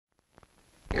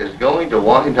is going to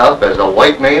wind up as a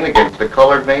white man against a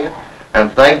colored man,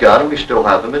 and thank God we still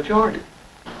have the majority.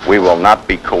 We will not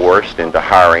be coerced into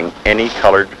hiring any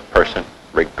colored person,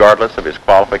 regardless of his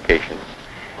qualifications,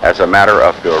 as a matter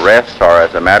of duress or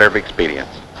as a matter of expedience.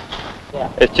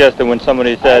 It's just that when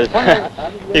somebody says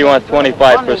he wants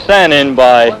 25% in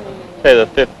by, say, the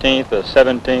 15th or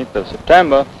 17th of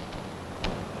September,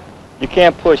 you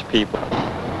can't push people.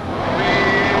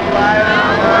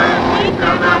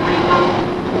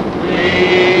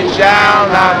 We shall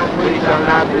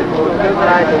not be moved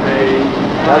by the rain,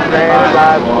 but made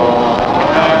by war.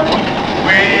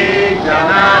 We shall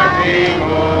not be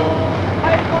moved.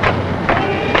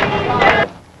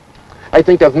 I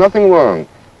think there's nothing wrong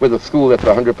with a school that's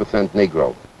 100%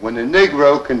 Negro. When the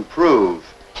Negro can prove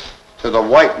to the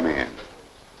white man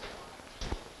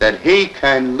that he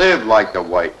can live like the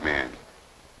white man,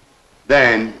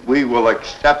 then we will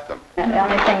accept them. The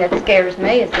only thing that scares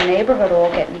me is the neighborhood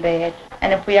all getting bad.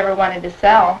 And if we ever wanted to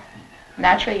sell,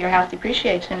 naturally your house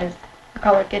depreciation is the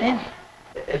color get in.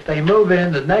 If they move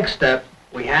in, the next step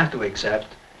we have to accept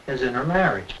is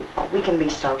intermarriage. We can be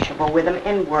sociable with them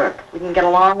in work. We can get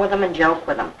along with them and joke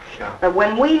with them. Sure. But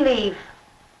when we leave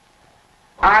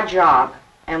our job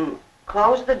and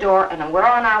close the door and we're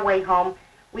on our way home,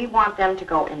 we want them to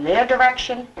go in their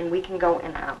direction and we can go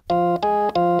in ours.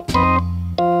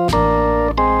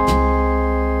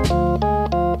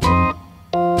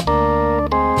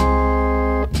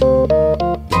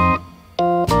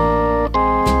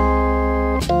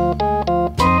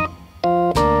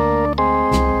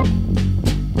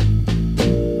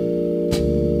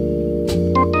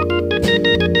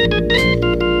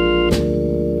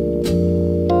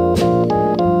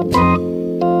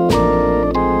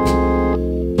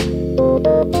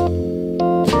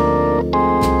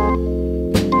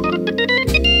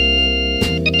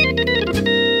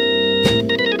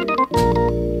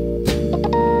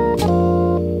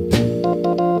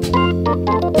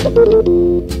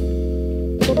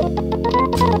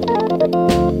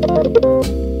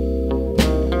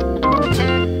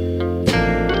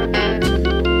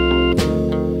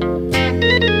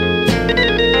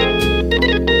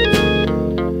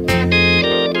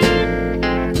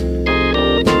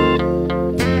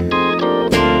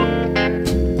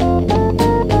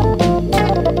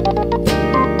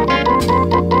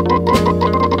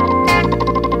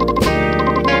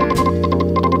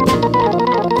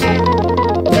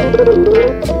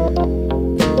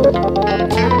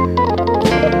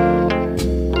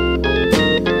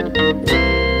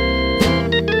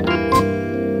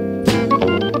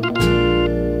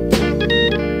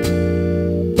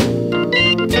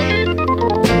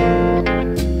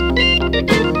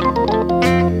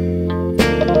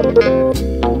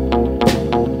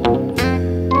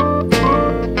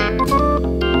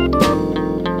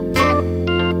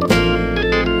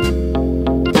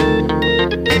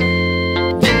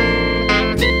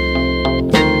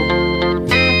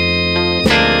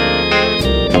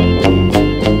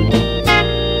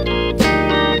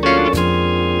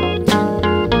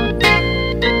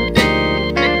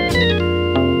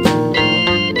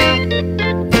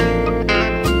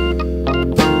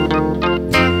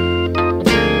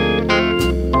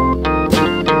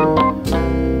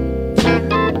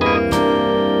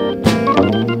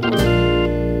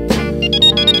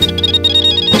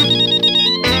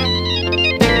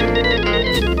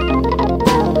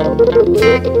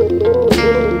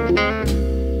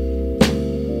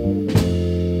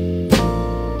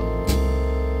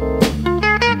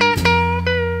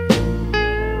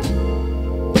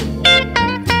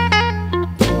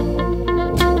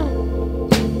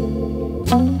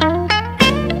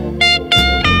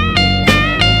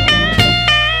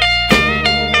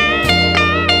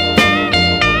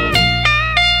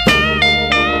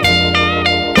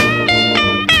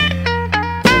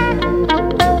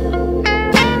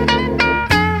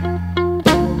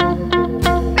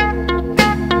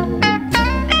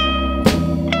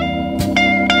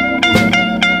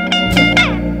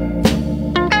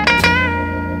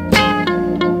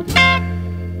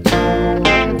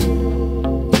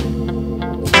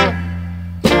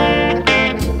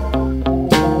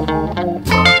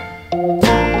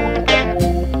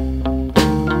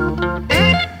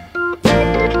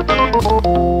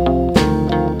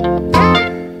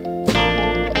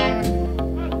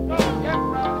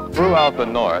 Throughout the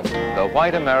North, the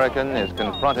white American is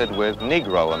confronted with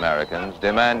Negro Americans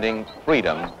demanding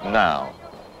freedom now.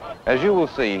 As you will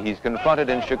see, he's confronted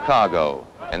in Chicago,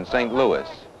 in St. Louis,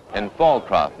 in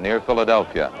Fallcroft near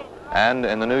Philadelphia, and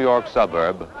in the New York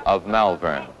suburb of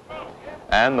Malvern.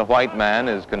 And the white man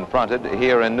is confronted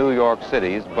here in New York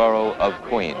City's borough of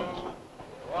Queens.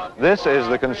 This is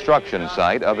the construction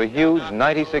site of a huge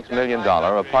 $96 million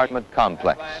apartment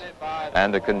complex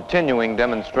and a continuing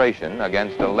demonstration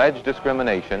against alleged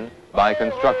discrimination by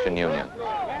construction unions.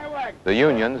 The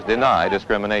unions deny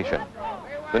discrimination.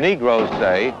 The Negroes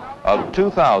say of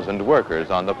 2,000 workers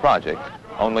on the project,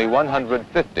 only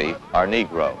 150 are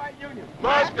Negro.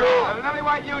 Must go. Another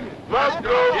white union. Must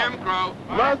go. Jim Crow.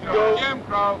 Must go. Jim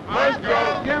Crow. Must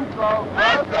go. Jim Crow.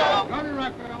 Must go.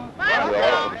 We're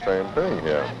all for the same thing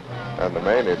here. And the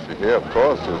main issue here, of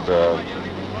course, is a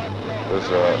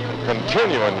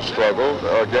continuing struggle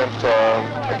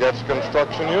against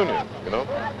construction unions, you know?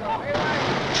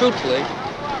 Truthfully,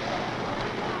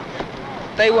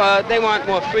 they want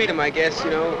more freedom, I guess, you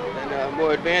know, and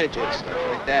more advantages, stuff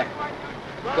like that.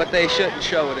 But they shouldn't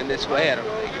show it in this way, I don't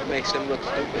think. It makes them look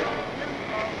stupid.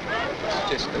 It's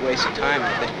just a waste of time,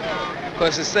 I think.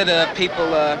 Because instead of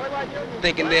people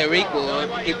thinking they're equal or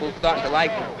people starting to like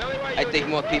them, I think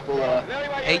more people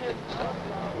hate them and stuff.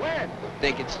 I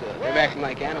think they're acting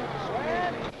like animals.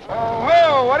 Oh,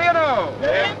 ho, what do you know?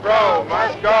 Jim Crow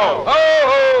must go. Ho,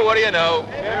 ho, what do you know?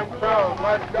 Jim Crow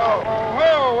must go. Oh,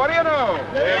 ho, what do you know?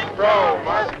 Jim Crow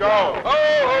must go. Ho,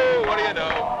 ho, what do you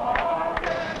know?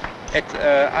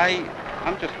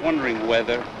 I'm just wondering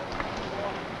whether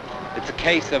it's a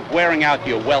case of wearing out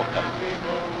your welcome.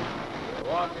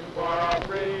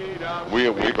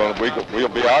 We'll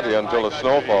be out here until the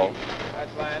snow falls.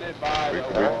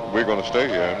 We're going to stay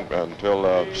here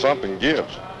until something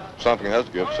gives. Something has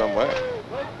to give somewhere.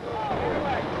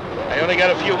 I only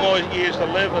got a few more years to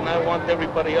live, and I want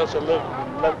everybody else to live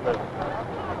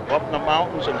up in the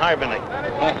mountains and hibernate.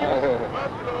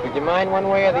 Would you mind one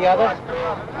way or the other?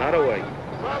 Not a way.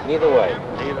 Neither way.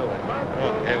 Neither way.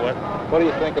 Okay, what? What do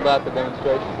you think about the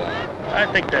demonstration then? I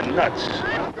think they're nuts.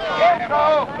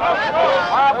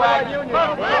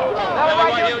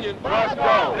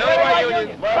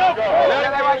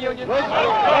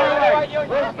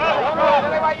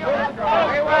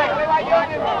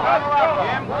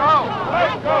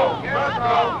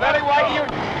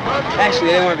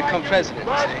 Actually, they want to become president,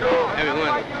 every one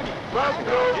of them.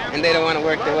 And they don't want to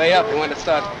work their way up. They want to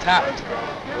start at the top.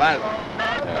 A lot of them.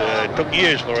 It took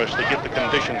years for us to get the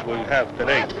conditions we have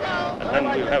today. And then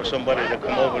we have somebody to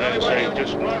come over there and say,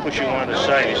 just push you on the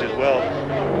side. He says, well,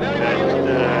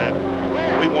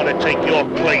 we want to take your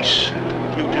place.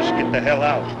 You just get the hell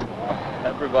out.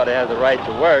 Everybody has a right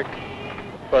to work,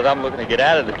 but I'm looking to get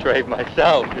out of the trade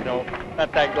myself, you know.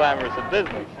 Not that glamorous a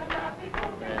business.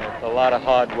 And it's a lot of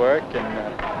hard work, and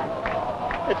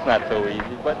it's not so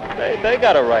easy, but they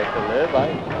got a right to live.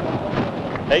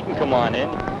 They can come on in.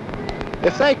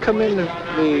 If they come in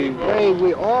the way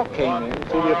we all came in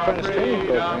through the apprentice training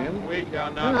program,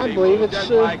 then I believe it's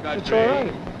all right.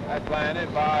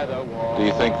 Do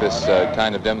you think this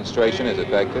kind of demonstration is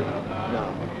effective?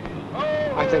 No.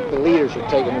 I think the leaders are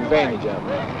taking advantage of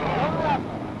it.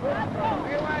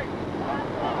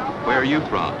 Where are you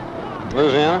from?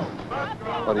 Louisiana.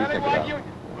 What do you think about it?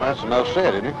 That's enough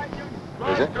said, isn't it?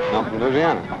 Is it? No, from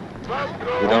Louisiana.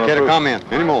 You don't care to comment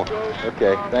anymore.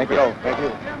 Okay, thank you. Thank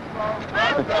you.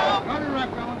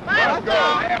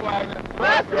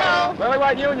 Belly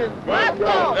White Union. Must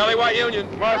go. Belly White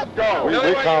Union. Must go.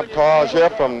 We count cars here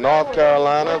from North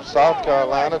Carolina, South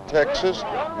Carolina, Texas,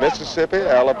 Mississippi,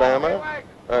 Alabama,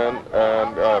 and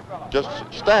just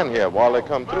stand here while they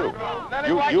come through.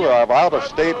 You have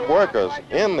out-of-state workers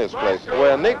in this place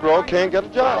where a Negro can't get a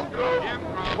job.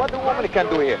 What the woman can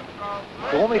do here?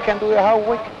 The woman can do a hard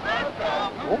work.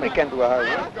 The woman can do a hard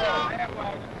work.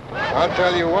 I'll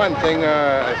tell you one thing,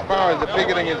 as far as the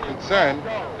picketing is concerned,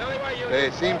 they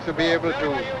seem to be able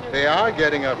to, they are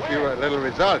getting a few little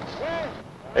results.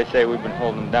 They say we've been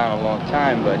holding them down a long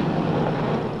time, but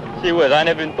gee whiz, I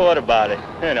never even thought about it.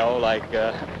 You know, like,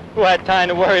 who had time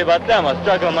to worry about them? I was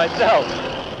struggling myself.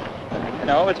 You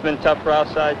know, it's been tough for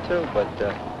outside too, but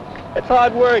it's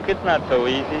hard work. It's not so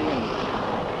easy.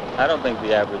 And I don't think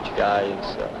the average guy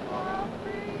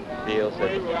feels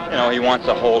that, you know, he wants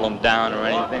to hold them down or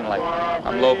anything. Like,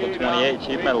 I'm local 28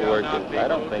 sheet metal workers. I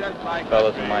don't think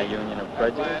fellas in my union are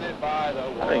prejudiced.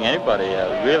 I think anybody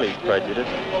really prejudiced.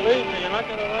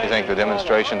 You think the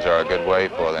demonstrations are a good way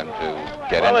for them to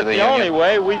get into the union? Well, it's the only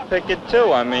way. We picket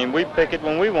too. I mean, we picket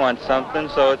when we want something,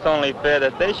 so it's only fair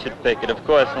that they should picket. Of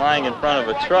course, lying in front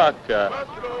of a truck,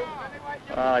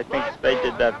 I think they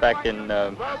did that back in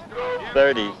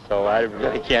 30s, so I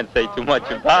really can't say too much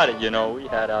about it. You know, we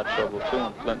had our trouble too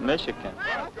in Flint, Michigan.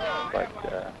 But,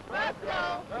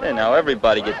 you know,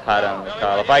 everybody gets hot on the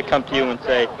collar. If I come to you and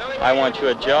say, I want you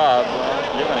a job,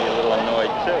 well, you're going to get a little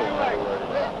annoyed too, in other words.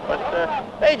 But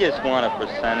they just want a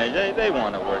percentage. They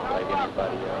want to work like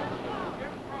anybody else.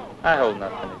 I hold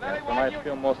nothing against them. I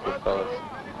feel most of the fellas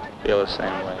feel the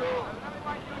same way.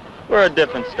 We're a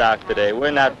different stock today. We're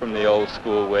not from the old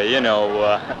school way, you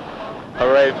know,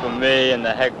 hooray for me and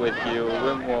the heck with you.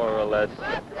 We're more or less,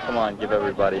 come on, give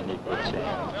everybody an equal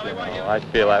chance. You know, I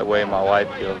feel that way, my wife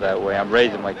feels that way. I'm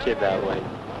raising my kid that way.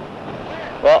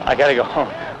 Well, I gotta go home.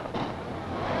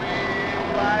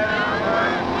 We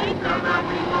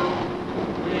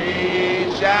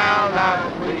shall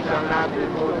not be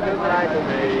moved just like the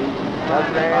maid,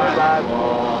 that's made by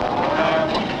war.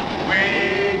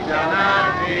 We shall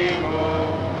not be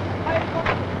moved.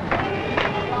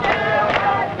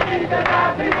 We shall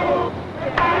not be moved.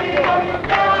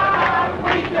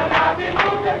 We shall not be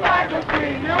moved just like the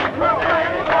stream,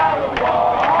 proclaimed by the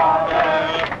water.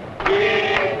 We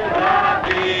shall not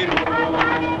be moved.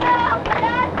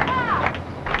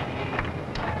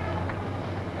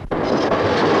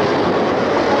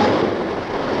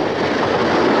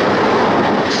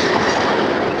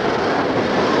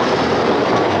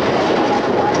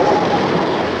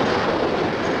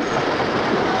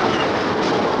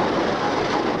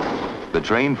 The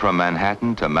train from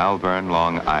Manhattan to Malvern,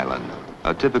 Long Island,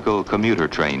 a typical commuter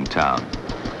train town.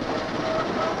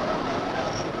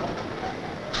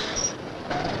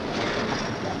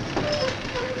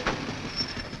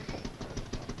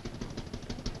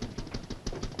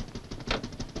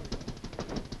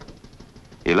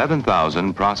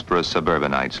 "11,000 prosperous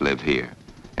suburbanites live here,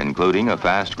 including a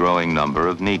fast-growing number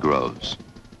of Negroes.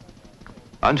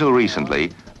 Until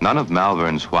recently, none of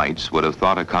Malvern's whites would have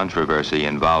thought a controversy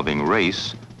involving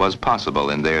race was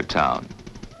possible in their town.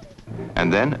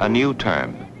 And then a new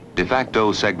term, de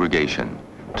facto segregation,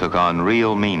 took on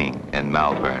real meaning in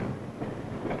Malvern.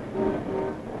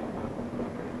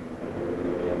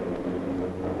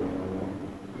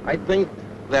 I think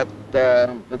that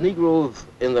the Negroes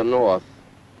in the North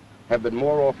have been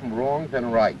more often wrong than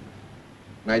right.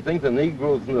 And I think the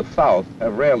Negroes in the South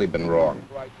have rarely been wrong.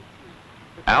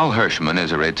 Al Hirschman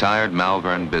is a retired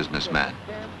Malvern businessman.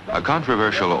 A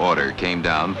controversial order came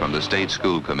down from the state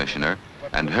school commissioner,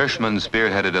 and Hirschman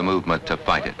spearheaded a movement to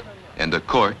fight it, in the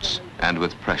courts and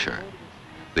with pressure.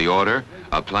 The order,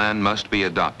 a plan must be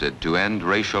adopted to end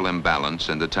racial imbalance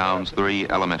in the town's 3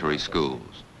 elementary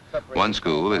schools. One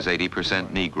school is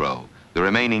 80% Negro, the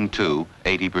remaining 2,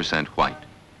 80% white.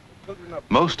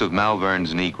 Most of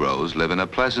Malvern's Negroes live in a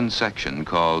pleasant section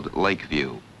called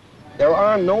Lakeview. There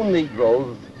are no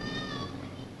Negroes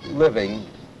living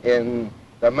in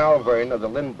the Malvern or the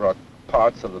Lynbrook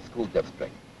parts of the school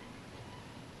district.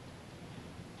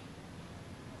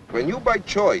 When you by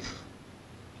choice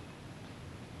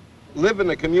live in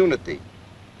a community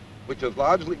which is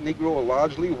largely Negro or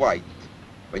largely white,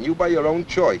 when you by your own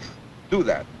choice do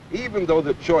that, even though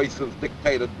the choice is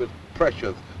dictated with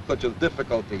pressures such as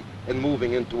difficulty in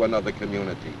moving into another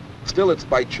community, still it's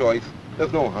by choice,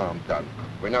 there's no harm done.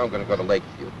 We're now going to go to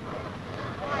Lakeview.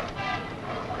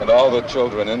 And all the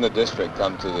children in the district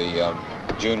come to the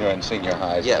junior and senior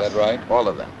highs, Yes, is that right? All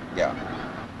of them, yeah.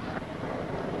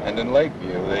 And in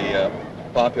Lakeview, the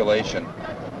population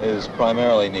is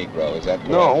primarily Negro, is that correct?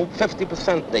 No,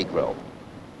 50% Negro.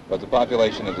 But the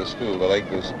population of the school, the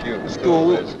Lakeview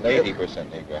school is 80%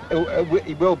 Negro.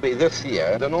 It will be this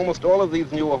year. And almost all of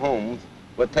these newer homes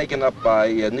were taken up by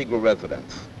Negro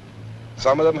residents.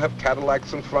 Some of them have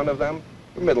Cadillacs in front of them,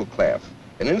 middle class.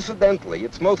 And incidentally,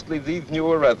 it's mostly these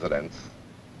newer residents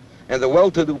and the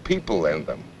well-to-do people in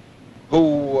them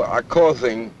who are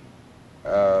causing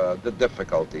the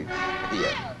difficulties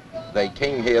here. They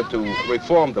came here to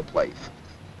reform the place.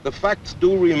 The facts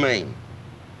do remain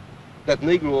that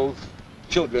Negroes'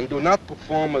 children do not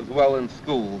perform as well in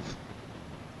schools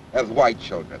as white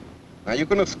children. Now, you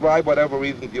can ascribe whatever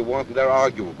reasons you want, and they're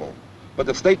arguable. But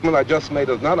the statement I just made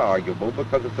is not arguable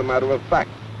because it's a matter of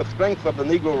fact. The strength of the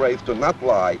Negro race do not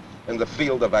lie in the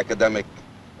field of academic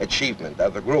achievement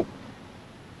as a group.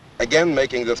 Again,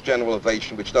 making this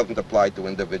generalization which doesn't apply to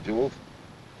individuals.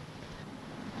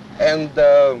 And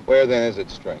where then is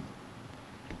its strength?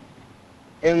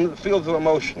 In the fields of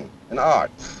emotion, in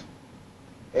arts,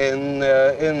 in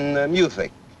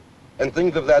music, and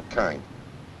things of that kind.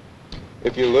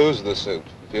 If you lose the suit,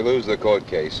 if you lose the court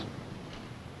case,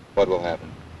 what will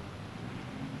happen?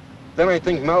 Then I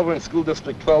think Malvern School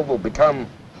District 12 will become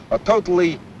a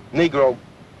totally Negro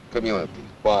community.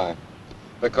 Why?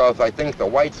 Because I think the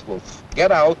whites will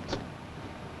get out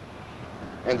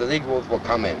and the Negroes will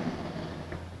come in.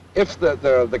 If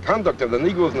the conduct of the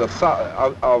Negroes in the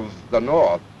south, of the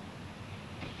North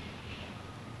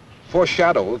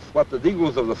foreshadows what the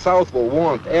Negroes of the South will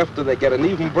want after they get an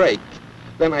even break,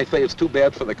 then I say it's too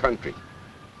bad for the country.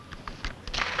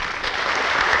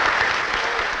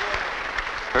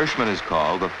 Hirschman is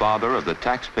called the father of the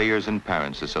Taxpayers and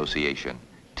Parents Association,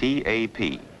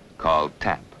 TAP, called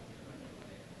TAP.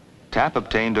 TAP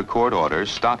obtained a court order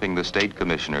stopping the state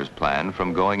commissioner's plan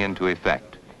from going into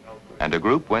effect, and a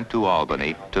group went to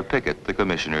Albany to picket the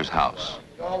commissioner's house.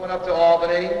 We all went up to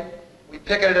Albany. We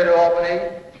picketed at Albany.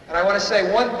 And I want to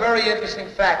say one very interesting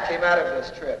fact came out of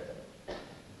this trip.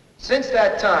 Since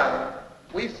that time,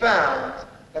 we found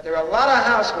that there are a lot of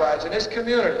housewives in this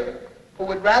community who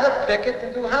would rather picket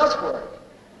than do housework.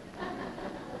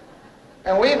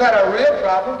 And we've had a real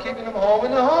problem keeping them home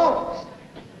in the homes.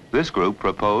 This group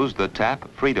proposed the TAP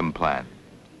Freedom Plan,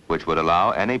 which would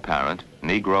allow any parent,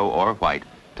 Negro or white,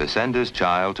 to send his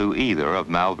child to either of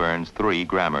Malvern's 3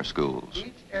 grammar schools.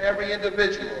 Each and every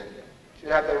individual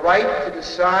should have the right to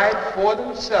decide for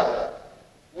themselves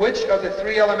which of the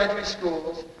 3 elementary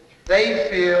schools they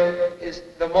feel is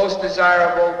the most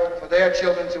desirable for their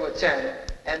children to attend,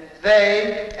 and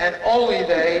they, and only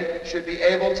they, should be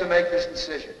able to make this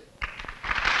decision.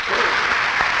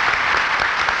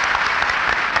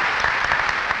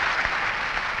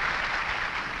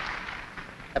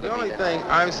 The only thing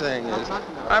I'm saying is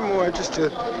I'm more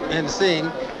interested in seeing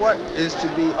what is to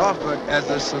be offered as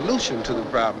a solution to the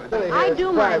problem. I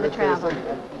do mind the travel.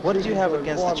 What did you have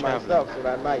against the travel?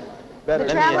 The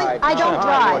traveling, I don't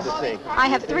drive. I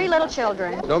have 3 little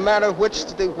children. No matter which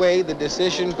way the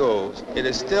decision goes, it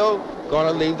is still going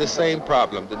to leave the same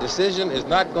problem. The decision is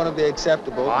not going to be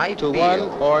acceptable to one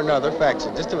or another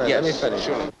faction. Just a minute, let me finish.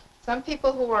 Some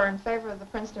people who are in favor of the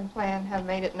Princeton plan have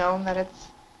made it known that it's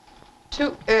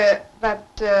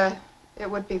it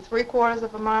would be 3/4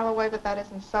 of a mile away, but that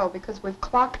isn't so, because we've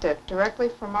clocked it directly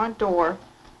from our door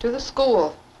to the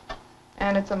school,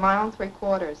 and it's 1 3/4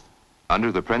 miles.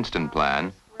 Under the Princeton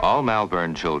plan, all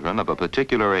Malvern children of a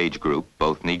particular age group,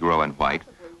 both Negro and white,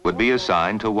 would be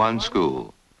assigned to one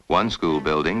school. One school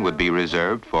building would be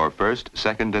reserved for 1st,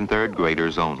 2nd, and 3rd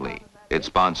graders only. Its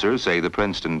sponsors say the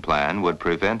Princeton plan would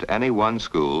prevent any one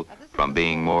school from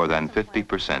being more than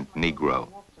 50% Negro.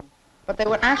 But they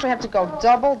would actually have to go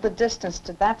double the distance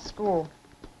to that school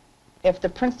if the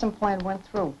Princeton plan went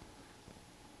through.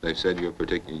 They said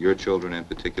your children in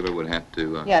particular would have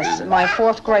to... Yes, my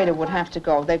 4th grader would have to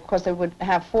go, because they would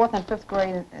have 4th and 5th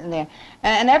grade in there.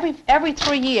 And every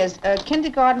 3 years,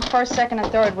 kindergarten, 1st, 2nd,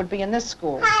 and 3rd would be in this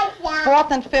school.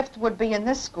 4th and 5th would be in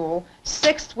this school.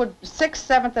 6th,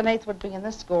 7th, and 8th would be in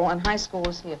this school, and high school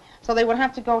is here. So they would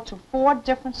have to go to 4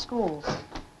 different schools.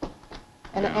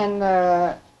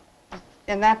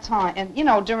 In that time, and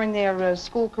during their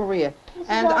school career.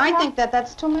 And I think that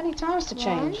that's too many times to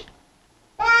change.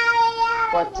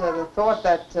 But the thought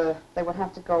that they would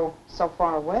have to go so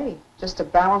far away just to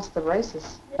balance the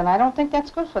races, and I don't think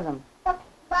that's good for them.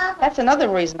 That's another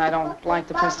reason I don't like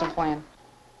the Princeton plan.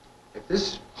 If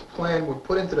this plan were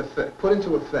put into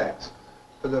effect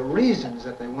for the reasons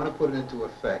that they want to put it into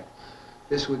effect,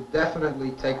 this would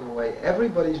definitely take away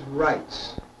everybody's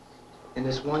rights in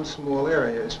this one small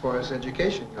area as far as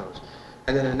education goes.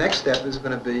 And then the next step is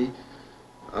going to be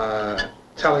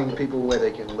telling people where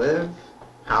they can live,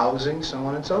 housing, so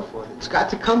on and so forth. It's got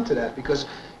to come to that, because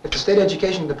if the state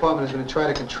education department is going to try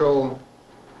to control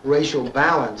racial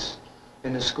balance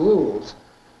in the schools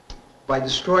by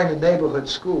destroying the neighborhood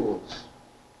schools,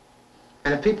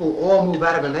 and if people all move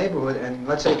out of a neighborhood, and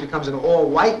let's say it becomes an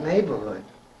all-white neighborhood,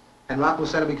 and Rockville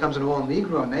Center becomes an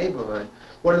all-Negro neighborhood,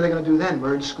 what are they going to do then?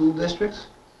 Merge school districts?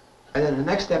 And then the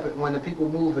next step, when the people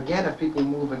move again, if people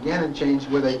move again and change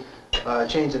where they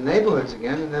change the neighborhoods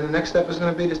again, and then the next step is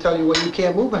going to be to tell you, well, you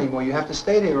can't move anymore. You have to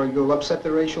stay there, or you'll upset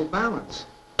the racial balance.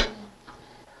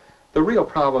 The real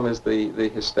problem is the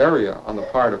hysteria on the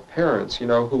part of parents,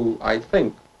 who I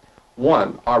think,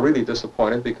 1, are really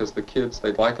disappointed because the kids,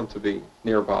 they'd like them to be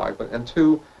nearby, and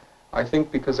 2, I think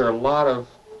because there are a lot of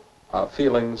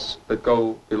feelings that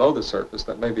go below the surface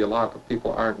that maybe a lot of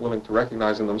people aren't willing to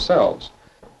recognize in themselves.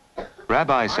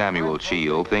 Rabbi Samuel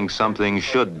Cheel thinks something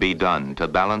should be done to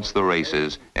balance the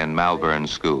races in Malvern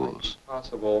schools. It's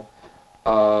possible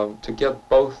to get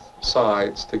both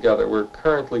sides together. We're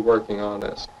currently working on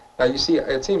this. Now, you see,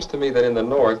 it seems to me that in the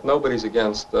North, nobody's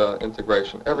against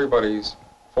integration. Everybody's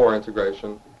for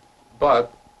integration,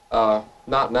 but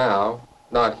not now,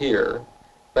 not here.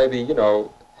 Maybe,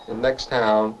 in next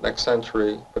town, next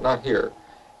century, but not here.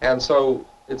 And so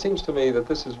it seems to me that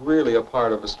this is really a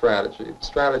part of a strategy. The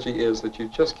strategy is that you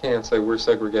just can't say we're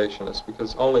segregationists,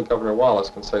 because only Governor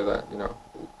Wallace can say that,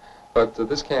 But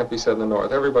this can't be said in the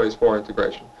North. Everybody's for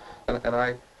integration. And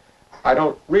I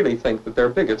don't really think that they're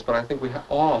bigots, but I think we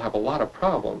all have a lot of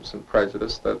problems and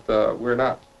prejudice that we're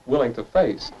not willing to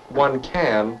face. One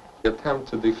can attempt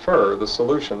to defer the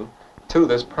solution to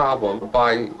this problem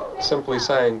by simply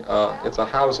saying it's a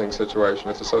housing situation,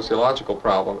 it's a sociological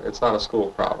problem, it's not a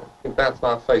school problem. That's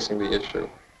not facing the issue.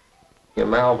 In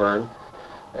Malvern,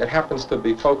 it happens to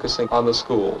be focusing on the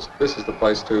schools. This is the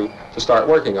place to start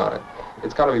working on it.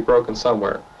 It's got to be broken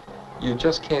somewhere. You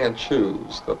just can't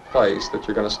choose the place that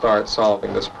you're going to start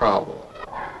solving this problem.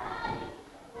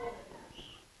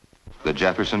 The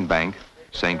Jefferson Bank,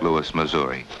 St. Louis,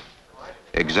 Missouri.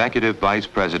 Executive Vice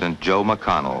President Joe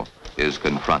McConnell is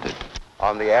confronted.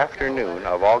 On the afternoon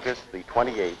of August the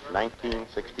 28th,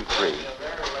 1963,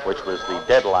 which was the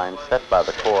deadline set by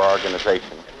the Corps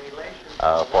organization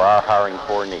for our hiring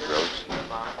poor Negroes,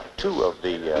 two of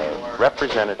the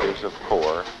representatives of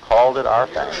Corps called at our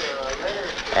bank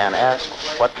and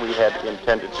asked what we had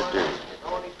intended to do.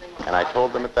 And I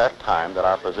told them at that time that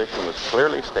our position was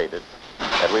clearly stated,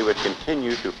 that we would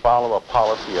continue to follow a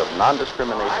policy of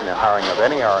non-discrimination in hiring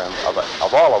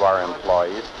of all of our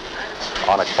employees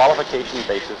on a qualification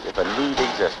basis if a need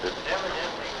existed.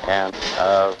 And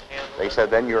they said,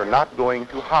 then you're not going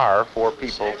to hire 4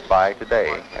 people by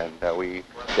today. And we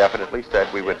definitely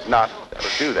said we would not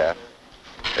do that.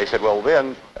 They said, well,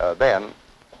 then,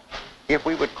 if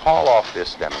we would call off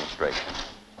this demonstration,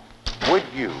 would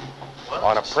you,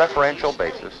 on a preferential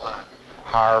basis,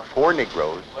 hire 4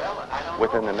 Negroes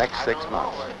within the next 6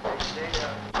 months?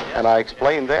 And I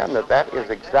explained then that that is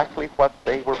exactly what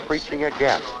they were preaching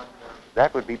against.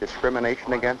 That would be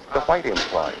discrimination against the white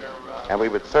employee, and we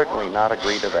would certainly not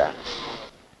agree to that.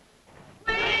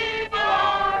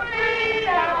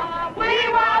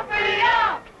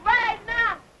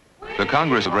 The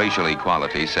Congress of Racial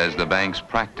Equality says the bank's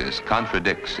practice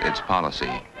contradicts its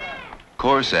policy.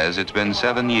 Corps says it's been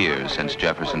 7 years since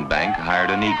Jefferson Bank hired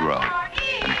a Negro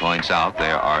and points out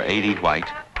there are 80 white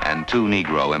and 2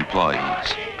 Negro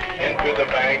employees. Into the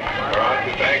bank or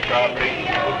onto bank property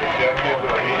will be subjected to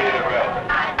immediate arrest.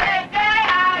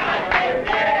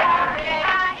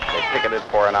 They ticketed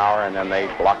for an hour, and then they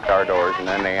blocked our doors, and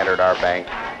then they entered our bank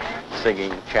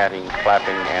singing, chanting,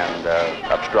 clapping, and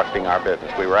obstructing our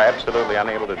business. We were absolutely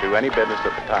unable to do any business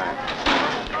at the time.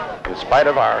 In spite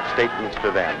of our statements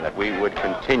to them that we would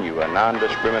continue a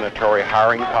non-discriminatory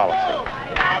hiring policy.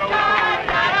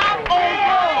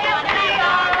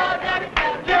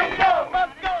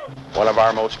 One of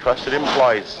our most trusted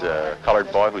employees, a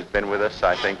colored boy who's been with us,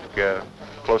 I think,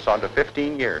 close on to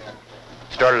 15 years.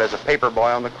 Started as a paper boy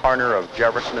on the corner of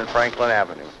Jefferson and Franklin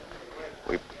Avenue.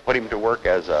 We put him to work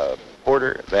as a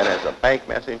porter, then as a bank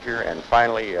messenger, and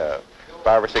finally,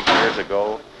 5 or 6 years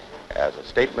ago, as a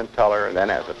statement teller, and then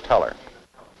as a teller.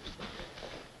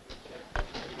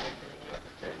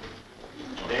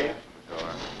 Dave?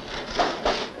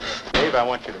 Dave, I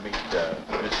want you to meet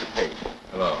Mr. Page.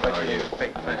 Hello, how are you?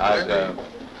 I've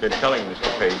been telling Mr.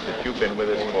 Page that you've been with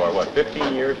us for, what,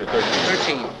 15 years or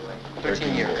 13 years?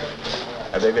 13 years.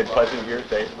 Have they been pleasant years,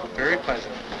 Dave? Very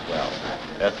pleasant. Well,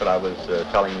 that's what I was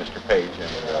telling Mr. Page,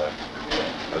 and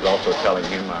I was also telling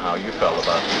him how you felt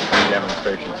about these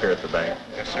demonstrations here at the bank.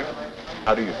 Yes, sir.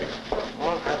 How do you feel?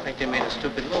 Well, I think they made a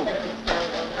stupid move.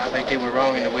 I think they were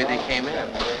wrong in the way they came in.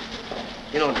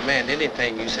 You don't demand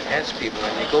anything. You should ask people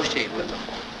and negotiate with them.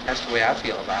 That's the way I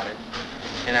feel about it.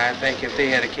 And I think if they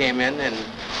had came in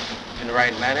the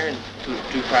right manner and through the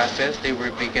due process, they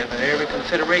would be given every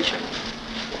consideration.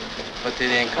 But they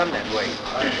didn't come that way.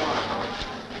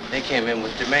 They came in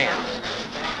with demands.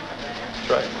 That's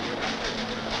right.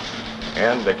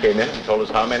 And they came in and told us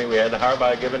how many we had to hire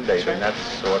by a given date, and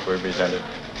that's what we presented.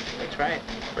 That's right.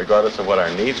 Regardless of what our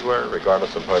needs were,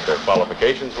 regardless of what their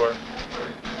qualifications were.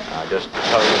 Just to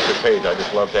tell you, Mr. Page, I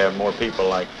just love to have more people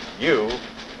like you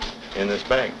in this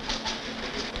bank.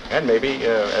 And maybe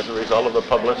as a result of the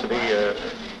publicity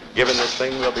given this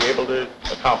thing, we'll be able to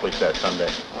accomplish that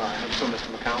someday. I hope so,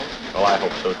 Mr. McConnell. Well, I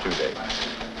hope so too, Dave.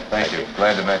 Thank you.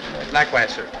 Glad to mention it.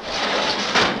 Likewise, sir.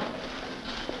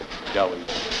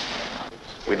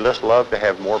 We'd just love to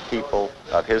have more people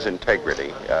of his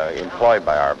integrity employed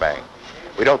by our bank.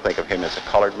 We don't think of him as a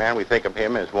colored man. We think of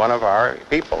him as one of our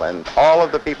people, and all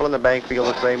of the people in the bank feel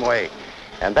the same way.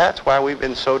 And that's why we've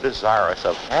been so desirous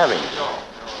of having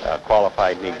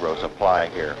qualified Negroes apply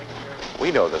here.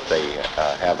 We know that they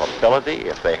have ability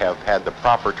if they have had the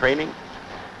proper training.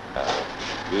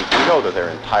 We know that they're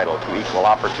entitled to equal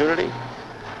opportunity.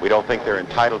 We don't think they're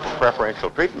entitled to preferential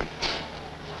treatment.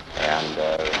 And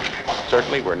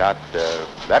certainly we're not,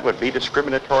 that would be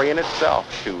discriminatory in itself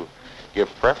to give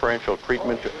preferential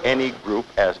treatment to any group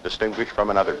as distinguished from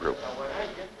another group.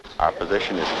 Our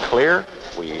position is clear.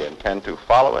 We intend to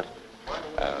follow it.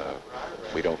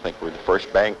 We don't think we're the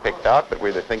first bank picked out, but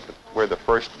we think that we're the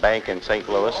first bank in St.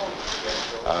 Louis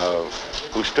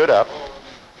who stood up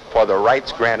for the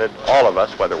rights granted all of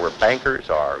us, whether we're bankers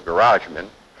or garagemen,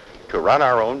 to run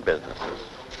our own businesses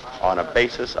on a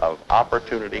basis of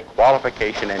opportunity,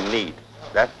 qualification, and need.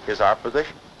 That is our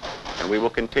position. And we will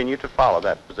continue to follow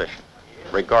that position,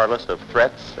 regardless of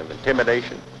threats and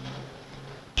intimidation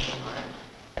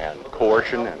and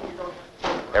coercion and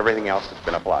everything else that's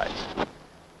been applied.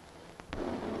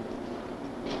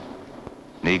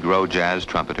 Negro jazz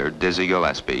trumpeter Dizzy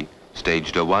Gillespie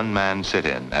staged a one-man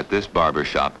sit-in at this barber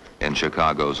shop in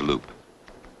Chicago's Loop.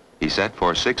 He sat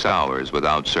for 6 hours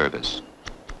without service.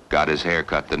 Got his hair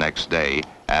cut the next day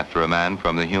after a man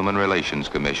from the Human Relations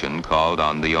Commission called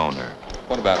on the owner.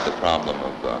 What about the problem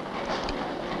of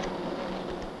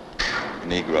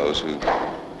Negroes who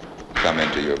come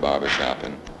into your barbershop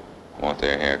and want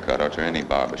their hair cut, or to any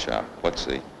barbershop? What's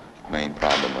the main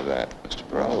problem with that, Mr.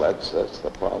 Borough? Well, that's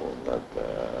the problem, that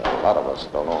a lot of us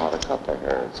don't know how to cut their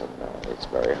hair. It's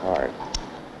very hard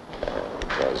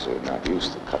because we're not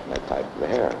used to cutting that type of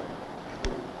hair.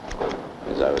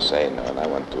 As I was saying, when I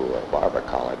went to barber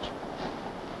college,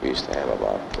 we used to have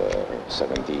about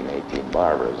 17, 18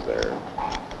 barbers there,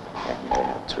 and they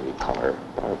had 3 color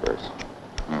barbers.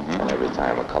 And every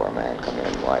time a color man come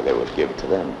in, why, they would give to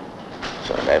them.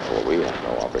 So therefore, we have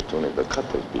no opportunity to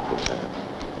cut these people's hair.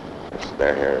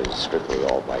 Their hair is strictly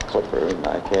all by clipper, and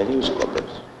I can't use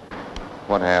clippers.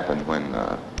 What happened when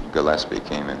Gillespie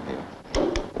came in here?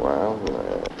 Well,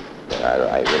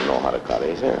 I didn't know how to cut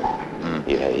his hair.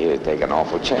 He'd take an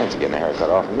awful chance of getting a haircut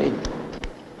off of me.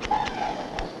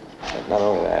 And not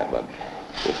only that, but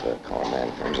if a color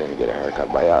man comes in to get a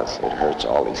haircut by us, it hurts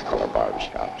all these color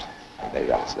barbershops. They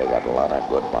got a lot of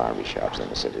good barbershops in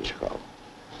the city of Chicago.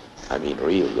 I mean,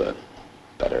 real good,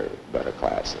 better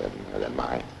class than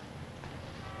mine.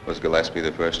 Was Gillespie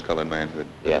the first colored man who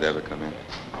had ever come in?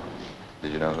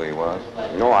 Did you know who he was?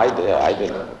 No, I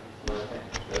didn't.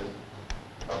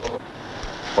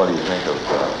 What do you think of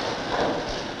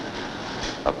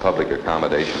a public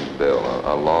accommodations bill,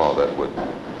 a law that would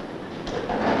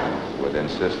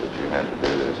insist that you had to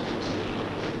do this,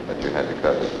 that you had to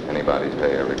cut anybody's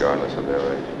hair regardless of their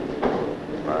age?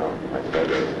 Well, I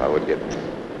said if I would get,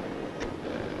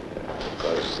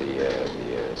 because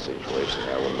the situation,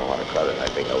 I wouldn't know how to cut it. I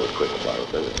think I would quit the barber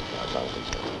business, as far as I'm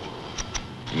concerned.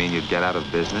 You mean you'd get out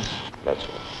of business? That's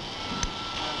right.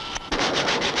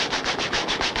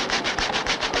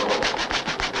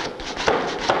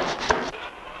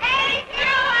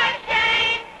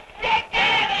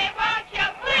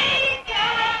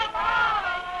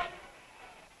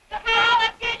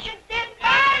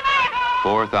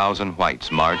 Thousand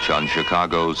whites march on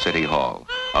Chicago's City Hall,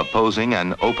 opposing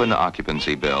an open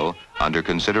occupancy bill under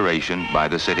consideration by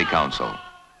the City Council.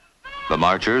 The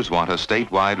marchers want a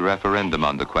statewide referendum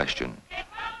on the question,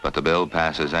 but the bill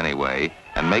passes anyway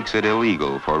and makes it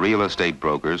illegal for real estate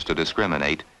brokers to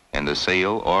discriminate in the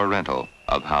sale or rental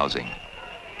of housing.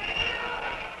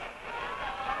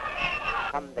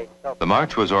 The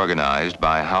march was organized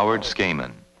by Howard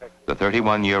Skaman, the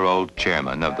 31-year-old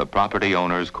chairman of the Property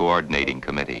Owners Coordinating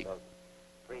Committee.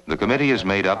 The committee is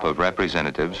made up of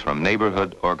representatives from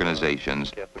neighborhood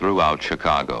organizations throughout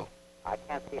Chicago. I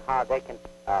can't see how they can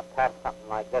pass something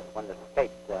like this when the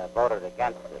state voted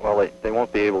against it. Well, they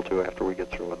won't be able to after we get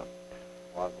through with them.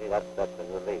 Well, gee, that's a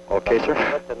relief. Okay, sir.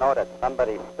 It's good to know that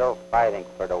somebody's still fighting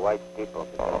for the white people.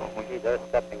 Because, gee, they're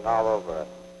stepping all over us.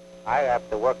 I have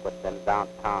to work with them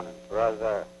downtown, and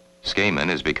brother... Skaman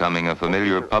is becoming a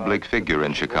familiar public figure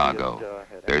in Chicago.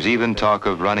 There's even talk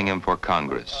of running him for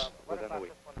Congress.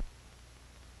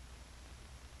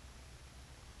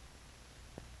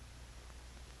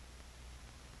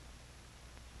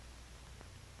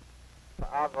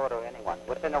 I'll go to anyone,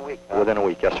 within a week. Huh? Within a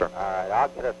week, yes, sir. All right, I'll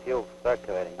get a few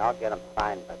circulating. I'll get them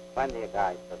signed by plenty of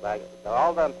guys.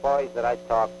 All the employees that I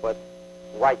talk with,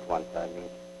 white ones, I mean,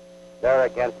 they're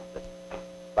against it.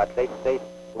 But they say,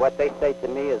 what they say to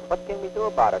me is, what can we do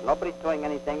about it? Nobody's doing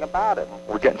anything about it.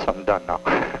 We're getting something done now.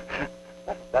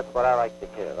 That's what I like to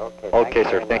hear. Okay. Okay,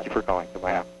 sir. Thank you for calling.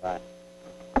 Goodbye now. Bye.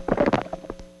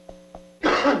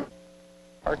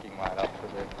 Parking lot up for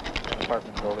the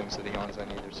apartment buildings that he owns on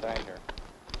either side here.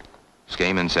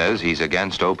 Skaman says he's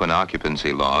against open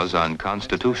occupancy laws on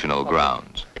constitutional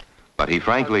grounds, but he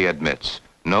frankly admits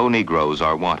no Negroes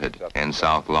are wanted in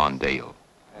South Lawndale.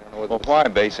 Well, why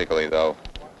basically, though,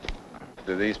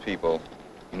 do these people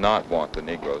not want the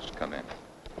Negroes to come in?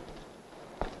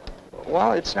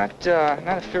 Well, it's not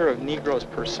a fear of Negroes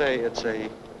per se. It's a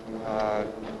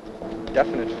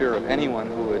definite fear of anyone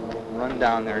who would run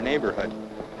down their neighborhood.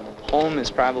 Home is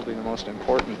probably the most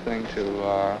important thing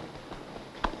to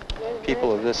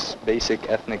people of this basic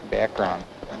ethnic background.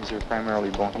 These are primarily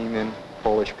Bohemian,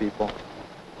 Polish people.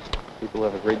 People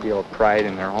have a great deal of pride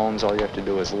in their homes. All you have to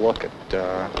do is look at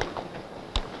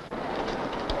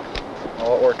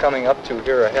what we're coming up to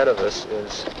here ahead of us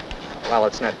is, while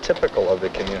it's not typical of the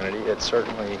community, it's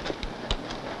certainly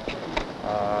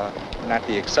not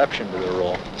the exception to the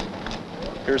rule.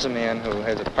 Here's a man who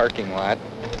has a parking lot.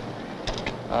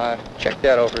 Check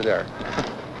that over there.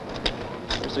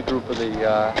 There's a group of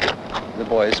the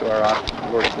boys who are off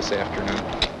to work this afternoon.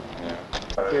 Yeah.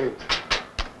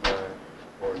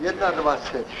 1.20,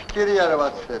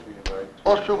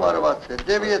 4.20,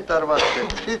 8.20,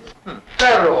 9.20,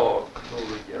 10.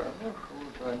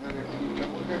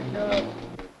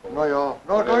 No jo,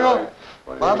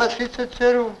 máme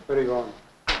 37.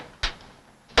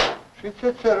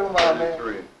 37 máme.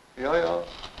 Jo.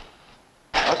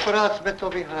 Akorát jsme to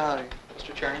vyhráli.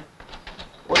 Mr. Chairman?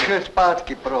 Odšli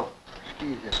zpátky pro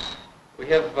štíře. We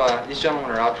have, these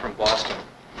gentlemen are out from Boston,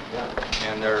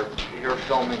 and they're here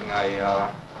filming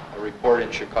a report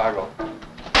in Chicago.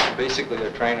 Basically,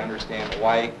 they're trying to understand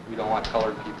why we don't want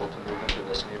colored people to move into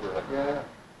this neighborhood.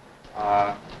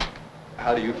 Yeah.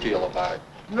 How do you feel about it?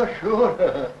 No,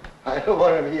 sure. I don't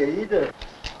want them here either.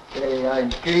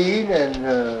 I'm clean and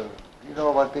you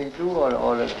know what they do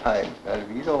all the time. And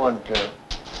we don't want,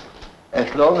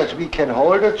 as long as we can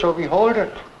hold it, so we hold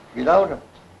it without them.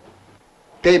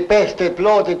 They passed that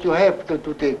law that you have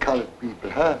to take colored people,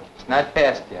 huh? It's not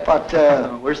passed yet. But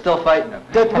we're still fighting them.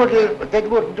 That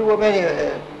wouldn't do them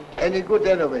any good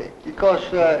anyway. Because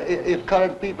if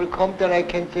colored people come, then I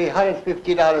can say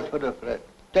 $150 for the flat.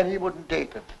 Then he wouldn't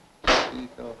take it.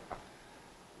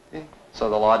 So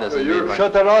the law doesn't mean So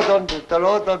the law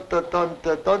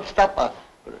don't stop us.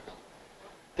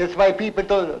 That's why people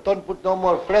don't put no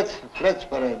more flats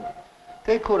for them.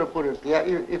 They could have put it there.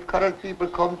 If colored people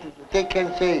come, they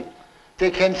can say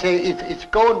it's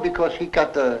gone because he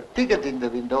got a ticket in the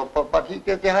window, but he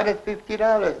gets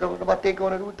 $150. What they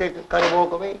gonna do? They gotta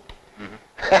walk away.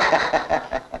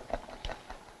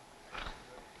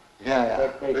 Yeah.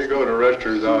 They go to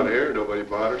restaurants out here, nobody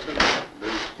bothers them.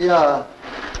 Yeah.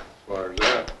 As far as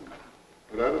that.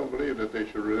 But I don't believe that they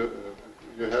should,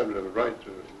 you have the right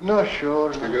to. No,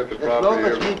 sure. You get the As property long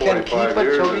here as we for can 45 keep it,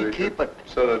 years, so and we they keep should it.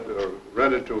 sell it or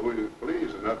rent it to who you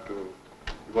please and not to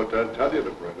what they tell you to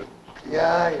rent it.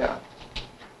 Yeah.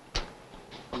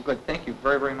 Well, good. Thank you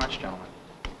very, very much, gentlemen.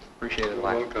 Appreciate it a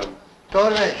lot. Welcome. It's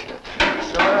all right.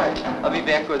 It's all right. I'll be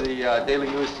back with the Daily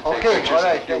News to take Okay, pictures all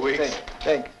right. in a few weeks.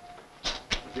 Thanks.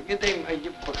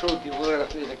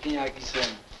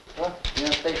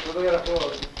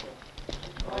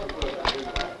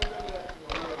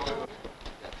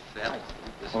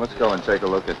 Well, let's go and take a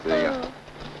look at the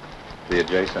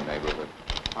adjacent neighborhood.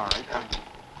 All right.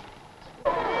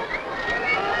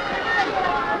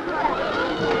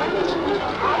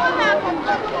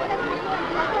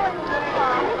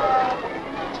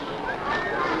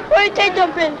 Where you take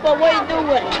them in, but what are you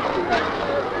doing?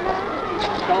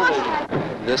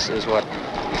 This is what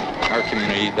our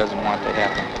community doesn't want to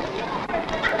happen.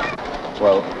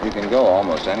 Well, you can go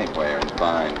almost anywhere and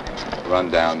find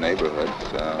run-down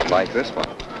neighborhoods like this one.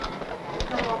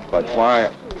 But why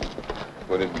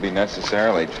would it be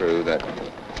necessarily true that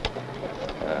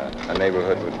a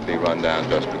neighborhood would be run down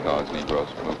just because Negroes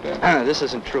moved in? This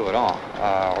isn't true at all.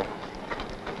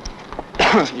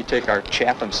 You take our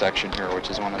Chatham section here, which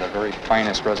is one of the very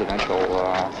finest residential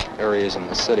areas in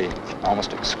the city,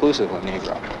 almost exclusively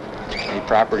Negro. The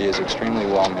property is extremely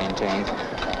well maintained,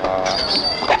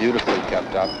 beautifully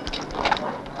kept up.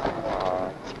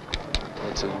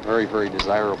 It's a very, very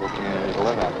desirable community to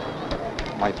live in.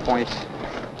 My point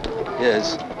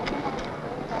is,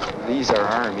 these are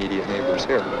our immediate neighbors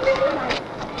here.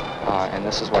 And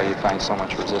this is why you find so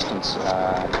much resistance,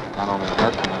 not only in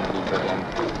our community, but in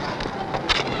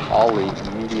all the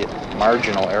immediate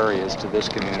marginal areas to this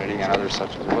community and others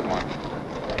such as Woodlawn.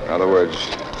 In other words,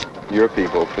 your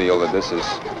people feel that this is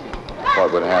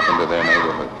what would happen to their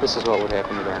neighborhood. This is what would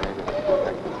happen to their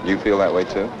neighborhood. You feel that way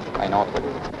too? I know it would.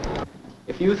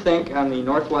 If you think on the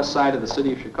northwest side of the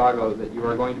city of Chicago that you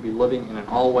are going to be living in an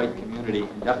all-white community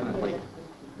indefinitely,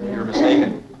 you're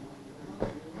mistaken.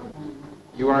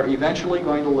 You are eventually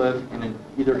going to live in an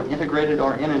either integrated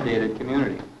or inundated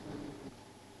community.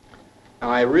 Now,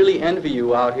 I really envy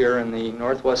you out here in the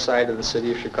northwest side of the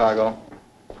city of Chicago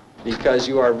because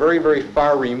you are very, very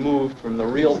far removed from the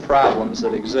real problems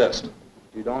that exist.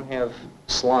 You don't have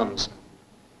slums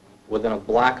within a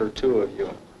block or two of you.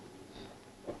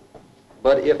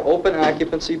 But if open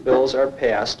occupancy bills are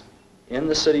passed in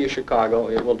the city of Chicago,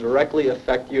 it will directly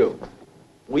affect you.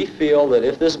 We feel that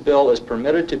if this bill is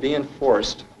permitted to be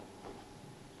enforced,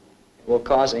 it will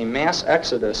cause a mass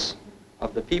exodus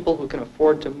of the people who can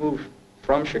afford to move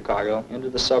from Chicago into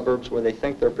the suburbs where they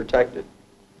think they're protected.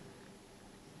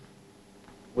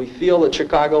 We feel that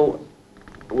Chicago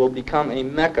will become a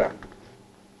mecca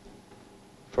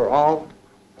for all,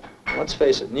 let's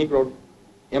face it, Negro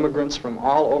immigrants from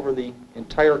all over the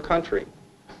entire country.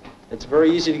 It's very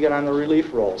easy to get on the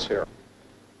relief rolls here.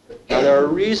 Now, there are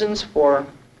reasons for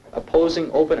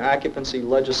opposing open occupancy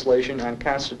legislation on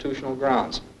constitutional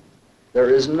grounds. There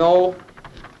is no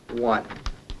one,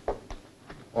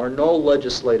 or no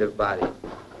legislative body,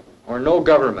 or no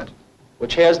government,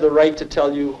 which has the right to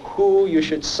tell you who you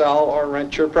should sell or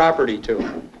rent your property to.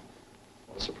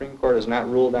 The Supreme Court has not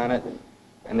ruled on it,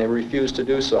 and they refuse to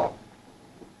do so.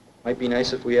 Might be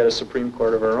nice if we had a Supreme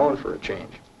Court of our own for a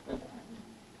change.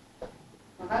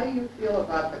 How do you feel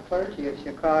about the clergy of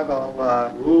Chicago?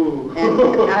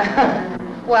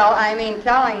 Well, I mean,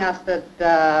 telling us that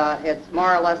it's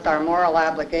more or less our moral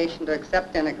obligation to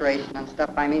accept integration and stuff.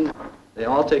 I mean, They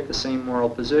all take the same moral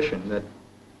position, that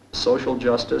social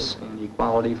justice and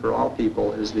equality for all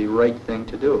people is the right thing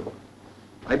to do.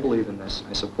 I believe in this.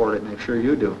 I support it, and I'm sure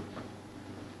you do.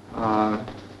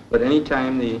 But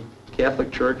anytime the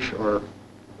Catholic Church or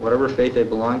whatever faith they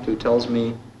belong to tells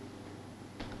me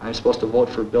I'm supposed to vote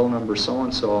for bill number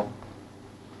so-and-so,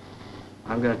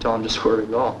 I'm going to tell them just where to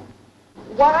go.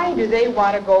 Why do they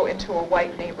want to go into a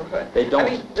white neighborhood? They don't.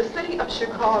 I mean, the city of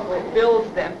Chicago builds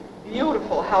them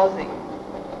beautiful housing.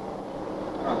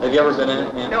 Have you ever been in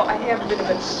it, Ann? No, I haven't been,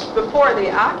 but before they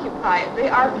occupy it, they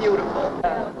are beautiful.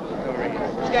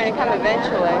 It's going to come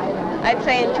eventually. I'd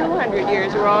say in 200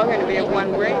 years, we're all going to be of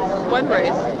one race. One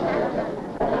race.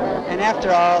 And after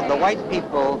all, the white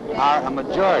people are a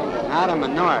majority, not a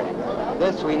minority.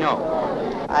 This we know.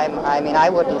 I mean, I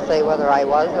wouldn't say whether I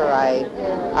was or I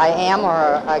am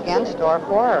or against or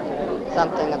for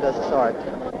something of this sort.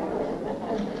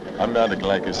 I'm not,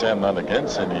 like I say, I'm not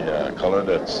against any color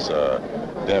that's,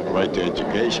 they have a right to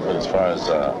education, but as far as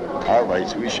our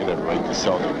rights, we should have a right to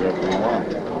sell to whoever we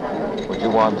want. Would you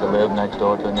want to live next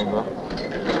door to a Negro?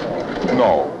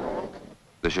 No.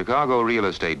 The Chicago Real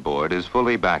Estate Board is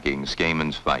fully backing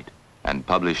Skaman's fight and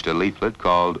published a leaflet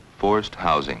called Forced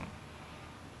Housing.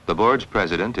 The board's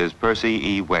president is Percy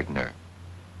E. Wegner.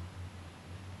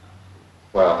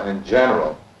 Well, in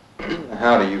general,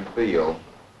 how do you feel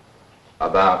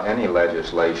about any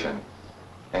legislation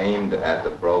aimed at the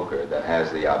broker that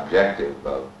has the objective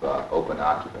of open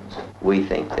occupancy? We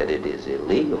think that it is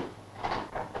illegal,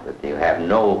 that you have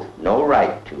no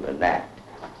right to enact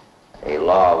a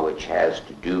law which has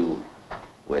to do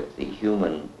with the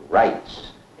human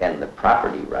rights and the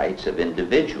property rights of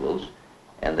individuals,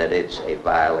 and that it's a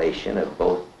violation of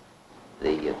both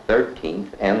the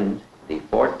 13th and the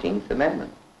 14th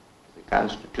Amendment, the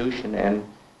Constitution and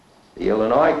the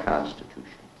Illinois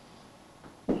Constitution.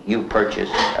 You purchase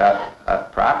a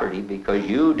property because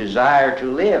you desire to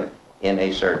live in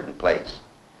a certain place,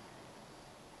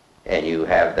 and you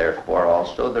have therefore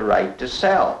also the right to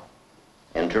sell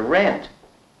and to rent.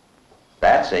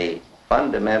 That's a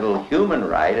fundamental human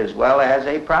right as well as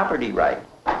a property right.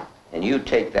 And you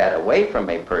take that away from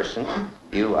a person,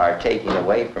 you are taking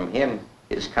away from him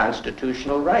his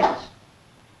constitutional rights.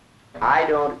 I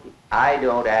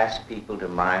don't ask people to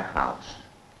my house,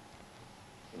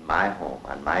 in my home,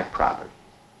 on my property,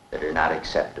 that are not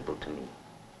acceptable to me.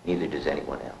 Neither does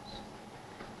anyone else.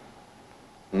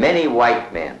 Many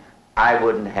white men, I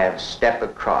wouldn't have step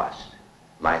across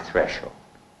my threshold.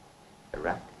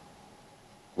 Right?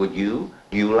 Would you?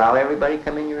 Do you allow everybody to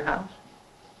come in your house?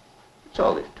 That's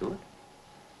all there's to it.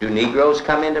 Do Negroes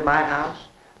come into my house?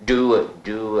 Do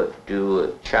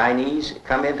Chinese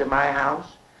come into my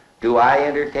house? Do I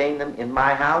entertain them in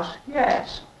my house?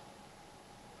 Yes.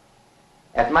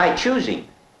 At my choosing.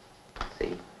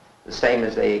 See? The same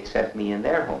as they accept me in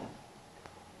their home.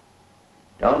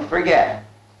 Don't forget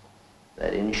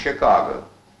that in Chicago,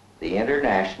 the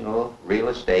International Real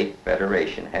Estate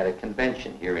Federation had a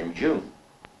convention here in June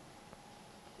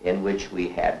in which we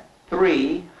had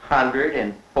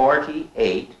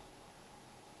 348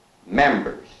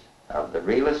 members of the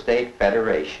Real Estate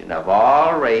Federation of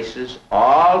all races,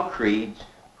 all creeds,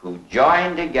 who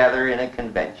joined together in a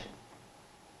convention.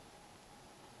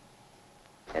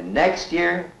 And next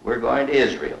year, we're going to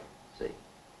Israel.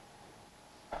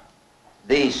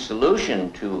 The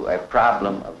solution to a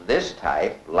problem of this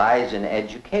type lies in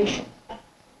education.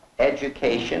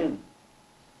 Education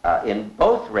in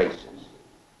both races,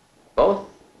 both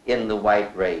in the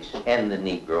white race and the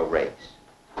Negro race.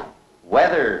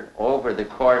 Whether over the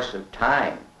course of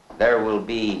time there will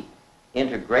be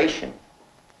integration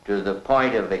to the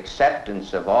point of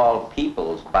acceptance of all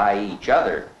peoples by each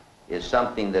other is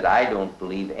something that I don't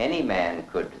believe any man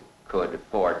could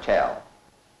foretell.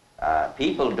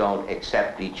 People don't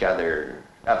accept each other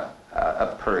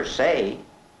per se.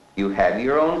 You have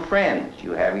your own friends.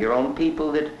 You have your own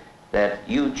people that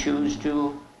you choose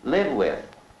to live with.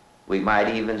 We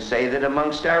might even say that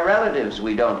amongst our relatives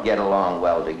we don't get along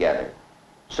well together.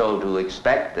 So to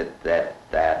expect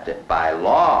that by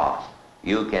law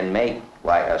you can make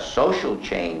a social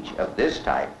change of this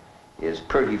type is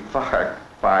pretty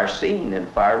far-seen and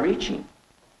far-reaching.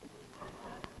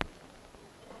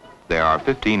 There are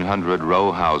 1,500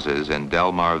 row houses in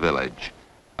Delmar Village,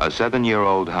 a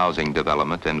 7-year-old housing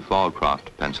development in Fallcroft,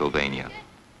 Pennsylvania.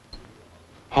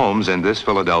 Homes in this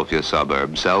Philadelphia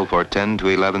suburb sell for $10,000 to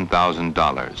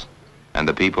 $11,000, and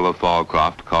the people of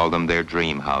Fallcroft call them their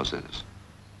dream houses.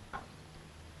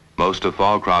 Most of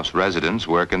Fallcroft's residents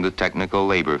work in the technical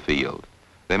labor field.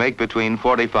 They make between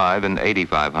 $4,500 and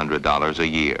 $8,500 a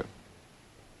year.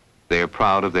 They are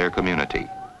proud of their community.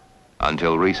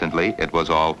 Until recently, it was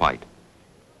all white.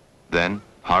 Then,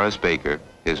 Horace Baker,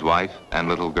 his wife, and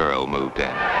little girl moved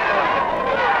in.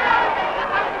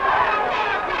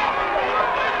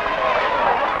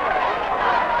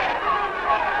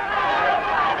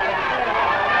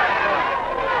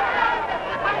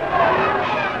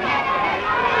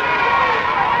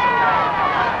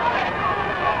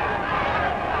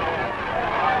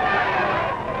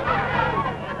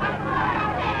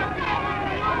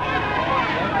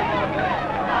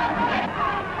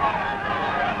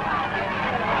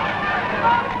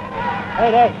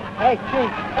 Hey,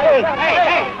 Chief. Hey.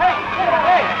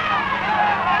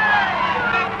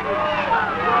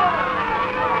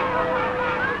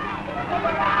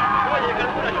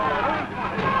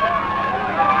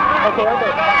 Okay.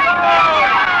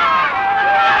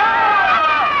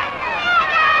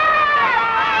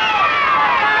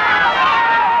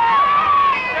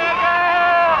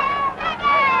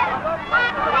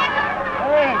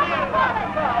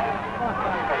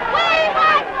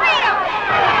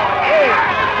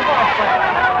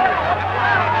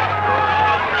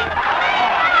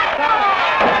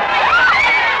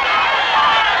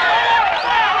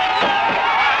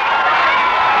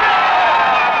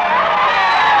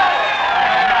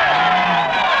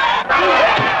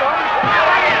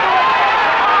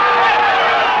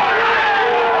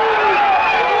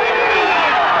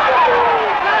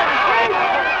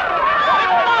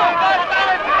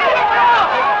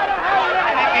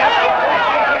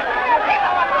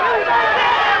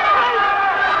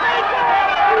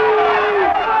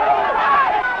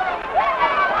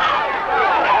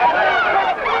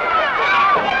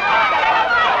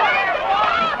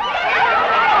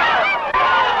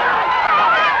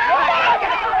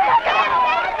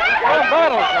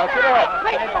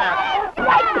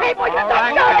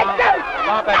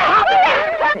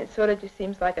 It sort of just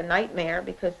seems like a nightmare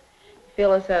because you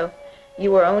feel as though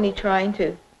you were only trying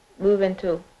to move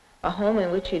into a home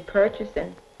in which you'd purchased,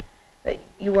 and that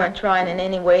you weren't trying in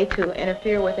any way to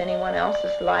interfere with anyone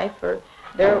else's life or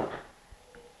their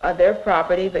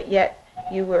property, but yet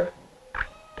you were.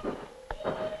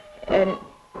 And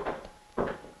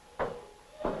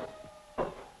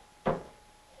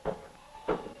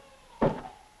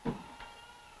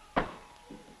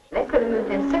they could have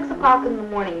moved in 6 o'clock in the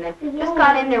morning. They just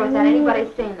got in there without anybody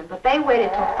seeing them. But they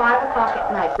waited till 5 o'clock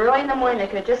at night. Early in the morning, they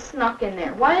could have just snuck in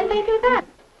there. Why didn't they do that?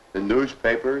 The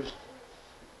newspapers,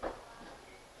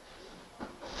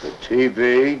 the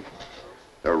TV,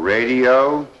 the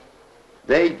radio,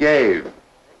 they gave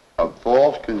a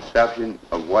false conception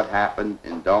of what happened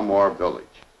in Delmar Village.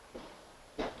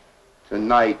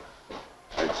 Tonight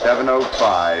at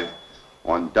 7:05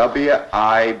 on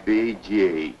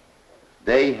WIBG,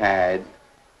 they had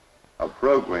a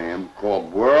program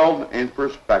called World in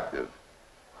Perspective,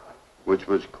 which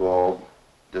was called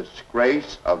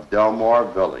Disgrace of Delmar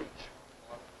Village.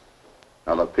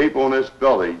 Now the people in this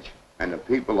village and the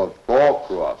people of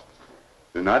Fallcroft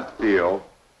do not feel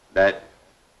that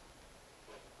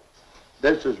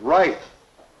this is right.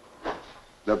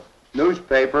 The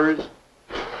newspapers,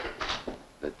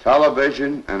 the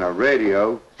television, and the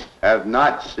radio have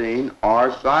not seen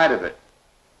our side of it.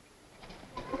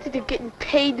 I think they're getting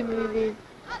paid to move in.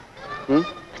 Hmm?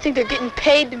 I think they're getting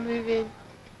paid to move in.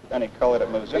 Any color that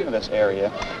moves into this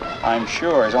area, I'm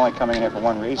sure, is only coming in here for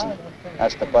one reason.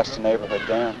 That's to bust the neighborhood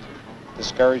down,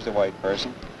 discourage the white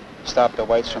person, stop the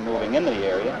whites from moving into the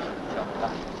area,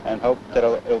 and hope that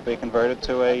it'll be converted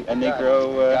to a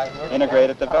Negro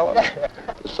integrated development.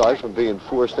 Aside from being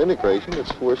forced integration,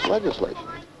 it's forced legislation.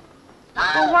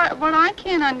 Well, what I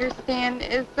can't understand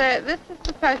is that this is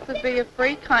supposed to be a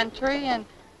free country and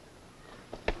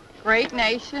great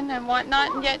nation and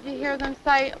whatnot, and yet you hear them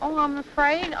say, oh, I'm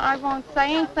afraid I won't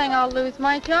say anything, I'll lose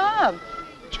my job.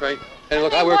 That's right. Hey,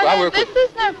 look, I work this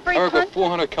is no free with country.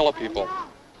 400 color people.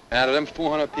 And out of them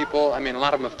 400 people, I mean, a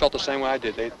lot of them have felt the same way I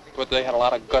did. They had a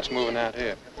lot of guts moving out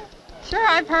here. Sure,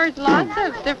 I've heard lots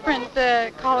of different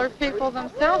colored people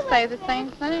themselves say the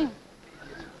same thing.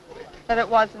 That it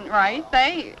wasn't right.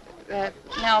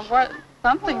 Now what?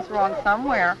 Something's wrong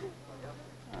somewhere.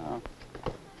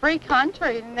 Free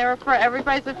country, and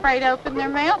everybody's afraid to open their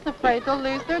mouth, afraid they'll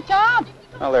lose their job.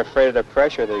 Well, they're afraid of the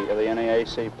pressure of the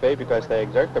NAACP because they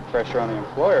exert the pressure on the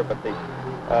employer, but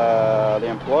the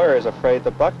employer is afraid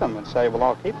to buck them and say, well,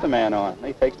 I'll keep the man on. And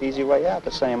he takes the easy way out,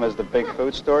 the same as the big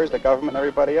food stores, the government, and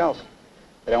everybody else.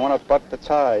 They don't want to buck the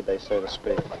tide, they so to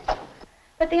speak.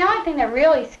 But the only thing that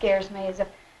really scares me is if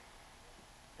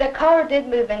the color did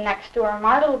move in next door.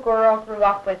 My little girl grew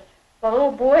up with the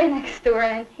little boy next door,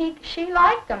 and she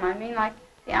liked him. I mean, I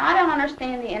don't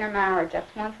understand the intermarriage.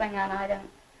 That's one thing that I don't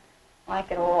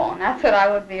like at all, and that's what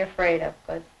I would be afraid of,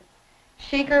 because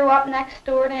she grew up next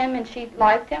door to him, and she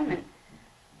liked him, and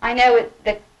I know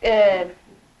the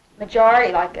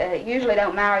majority, usually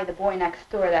don't marry the boy next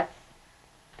door. That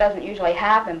doesn't usually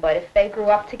happen, but if they grew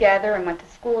up together and went to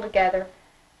school together,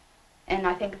 and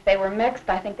I think if they were mixed,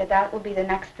 I think that would be the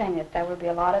next thing, that there would be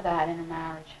a lot of that in a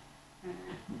marriage.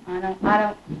 I don't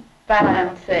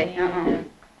see.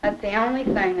 That's the only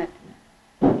thing that,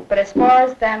 but as far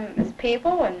as them as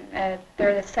people, and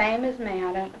they're the same as me,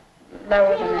 I don't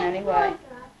lower them in any way.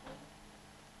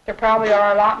 There probably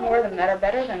are a lot more of them that are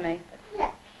better than me.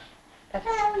 That's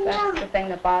the thing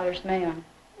that bothers me on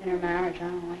intermarriage. I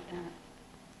don't like that.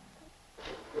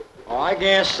 Well, I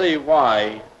can't see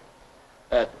why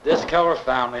that this color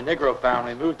family, Negro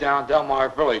family, moved down Delmar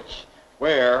Village,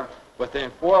 where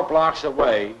within 4 blocks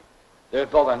away, they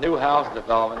built a new house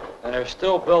development, and they're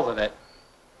still building it,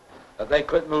 that they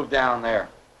couldn't move down there.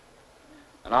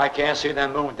 And I can't see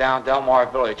them moving down Delmar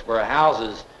Village, where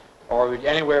houses are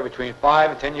anywhere between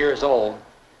 5 and 10 years old,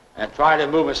 and trying to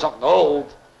move in something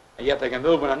old, and yet they can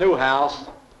move in a new house.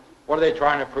 What are they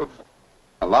trying to prove?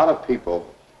 A lot of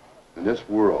people in this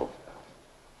world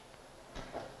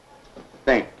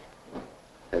think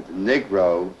that the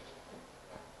Negro,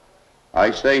 I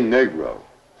say Negro,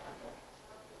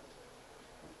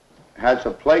 has a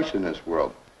place in this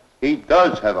world. He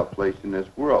does have a place in this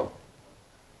world.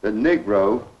 The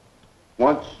Negro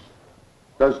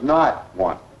does not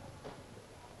want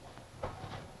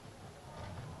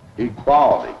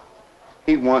equality.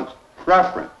 He wants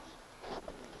preference.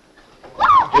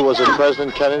 Who was it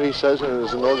President Kennedy says in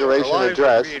his inauguration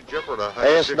address,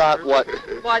 ask not what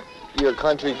your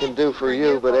country can do for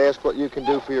you, but ask what you can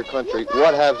do for your country.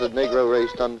 What has the Negro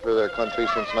race done for their country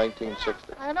since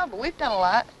 1960? I don't know, but we've done a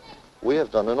lot. We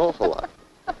have done an awful lot.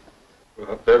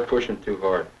 Well, they're pushing too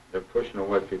hard. They're pushing the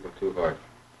white people too hard.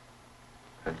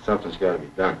 And something's got to be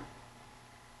done.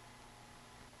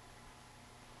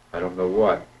 I don't know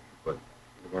what, but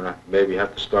we're going to maybe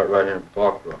have to start right here in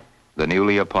Falkbrook. The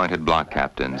newly appointed block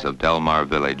captains of Delmar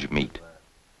Village meet.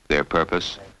 Their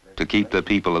purpose, to keep the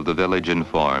people of the village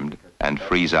informed and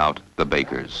freeze out the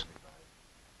bakers.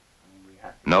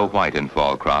 No white in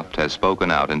Fallcroft has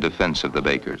spoken out in defense of the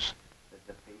bakers.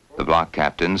 The block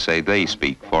captains say they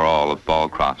speak for all of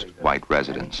Fallcroft's white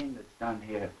residents. Everything that's done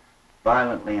here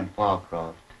violently in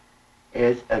Fallcroft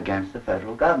is against the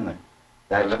federal government.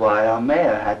 That's why our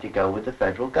mayor had to go with the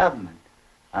federal government.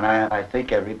 And I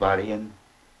think everybody in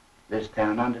this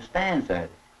town understands that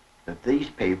these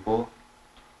people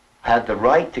have the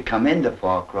right to come into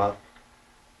Fallcroft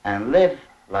and live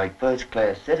like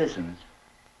first-class citizens.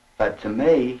 But to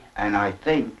me, and I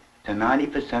think to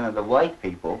 90% of the white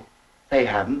people, they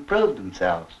haven't proved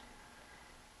themselves.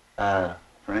 For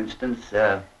instance,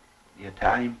 the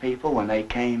Italian people, when they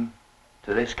came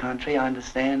to this country, I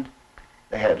understand,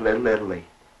 they had Little Italy.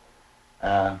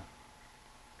 The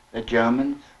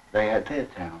Germans, they had their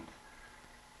towns.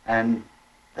 And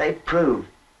they proved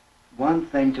one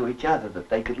thing to each other, that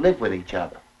they could live with each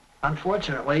other.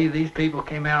 Unfortunately, these people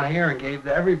came out here and gave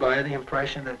everybody the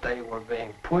impression that they were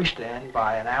being pushed in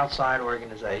by an outside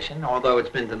organization, although it's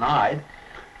been denied.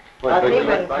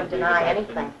 Anybody can deny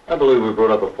anything. I believe we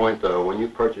brought up a point, though. When you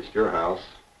purchased your house,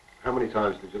 how many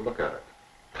times did you look at it?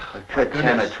 I could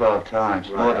 10 or 12 times,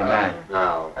 more than that.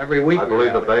 Now, every week I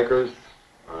believe the bakers,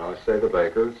 I say the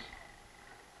bakers,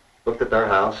 looked at their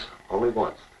house only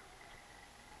once.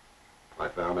 I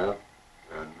found out,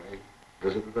 and they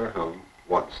visited their home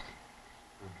once.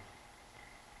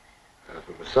 And if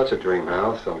it was such a dream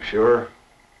house, I'm sure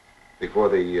before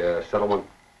the settlement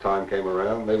time came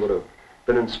around, they would have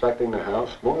been inspecting the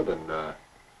house more than Well,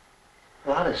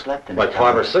 I'd have slept in like it.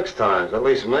 5 or 6 times. At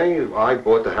least me, I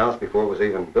bought the house before it was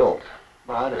even built.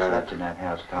 Well, I'd have slept in that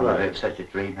house, Tom. Right. It was such a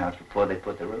dream house before they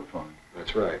put the roof on.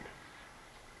 That's right.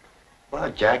 Well,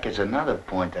 Jack, is another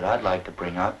point that I'd like to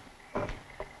bring up.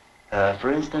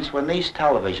 For instance, when these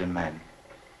television men,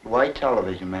 white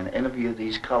television men, interview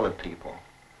these colored people,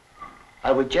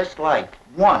 I would just like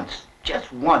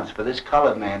just once, for this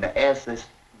colored man to ask this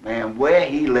man where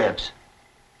he lives.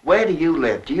 Where do you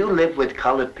live? Do you live with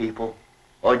colored people?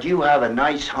 Or do you have a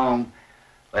nice home,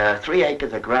 3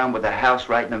 acres of ground with a house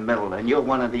right in the middle, and you're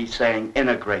one of these saying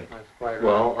integrate? That's quite right.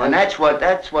 Well, and that's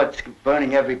what's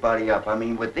burning everybody up. I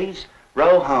mean, with these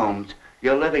row homes,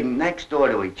 you're living next door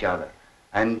to each other,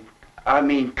 and I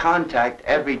mean contact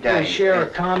every day. You share a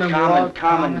It's common walk,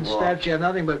 common walk. steps. You have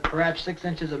nothing but perhaps 6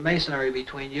 inches of masonry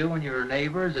between you and your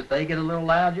neighbors. If they get a little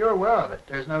loud, you're aware of it.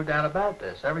 There's no doubt about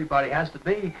this. Everybody has to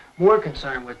be more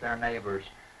concerned with their neighbors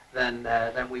than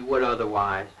we would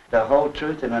otherwise. The whole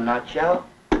truth in a nutshell,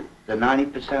 the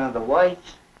 90% of the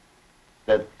whites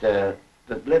that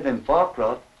live in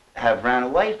Fallcroft have ran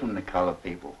away from the colored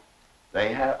people.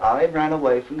 I ran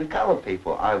away from the colored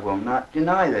people. I will not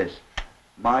deny this.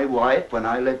 My wife, when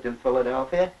I lived in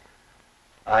Philadelphia,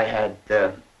 I had,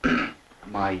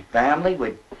 my family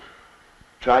would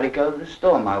try to go to the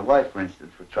store. My wife, for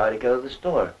instance, would try to go to the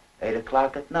store, 8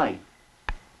 o'clock at night.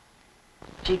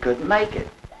 She couldn't make it.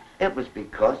 It was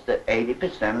because that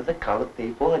 80% of the colored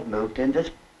people had moved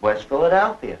into West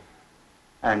Philadelphia.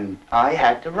 And I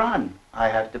had to run. I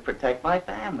had to protect my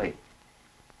family.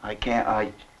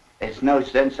 It's no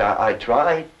sense. I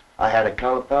tried. I had a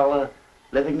colored fella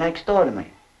living next door to me.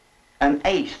 An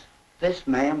ace. This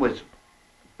man was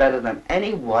better than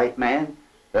any white man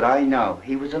that I know.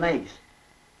 He was an ace.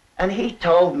 And he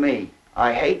told me,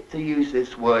 I hate to use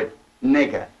this word,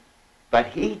 nigger, but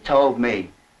he told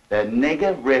me that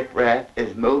nigger riffraff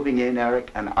is moving in, Eric,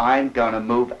 and I'm going to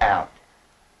move out.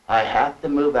 I have to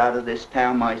move out of this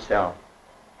town myself.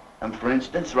 And for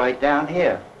instance, right down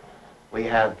here, we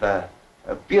have a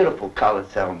beautiful colored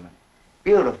settlement.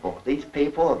 Beautiful. These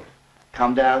people have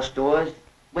come to our stores.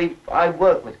 I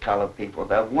work with colored people.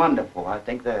 They're wonderful. I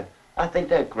think they're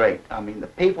great. I mean, the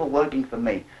people working for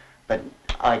me. But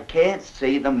I can't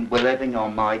see them living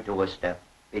on my doorstep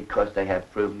because they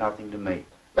have proved nothing to me.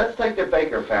 Let's take the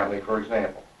Baker family, for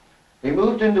example. He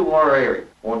moved into our area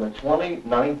on the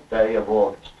 29th day of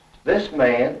August. This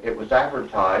man, it was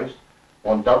advertised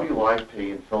on WIP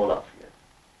in Philadelphia.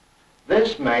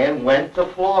 This man went to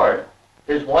Florida.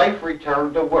 His wife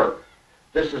returned to work.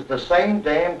 This is the same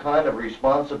damn kind of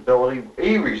irresponsibility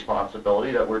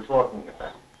that we're talking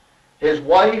about. His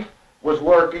wife was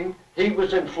working. He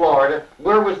was in Florida.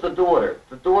 Where was the daughter?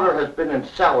 The daughter has been in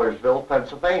Sellersville,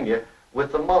 Pennsylvania,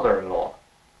 with the mother-in-law.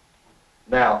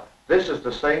 Now, this is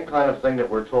the same kind of thing that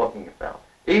we're talking about.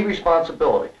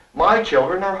 Irresponsibility. My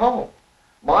children are home.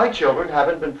 My children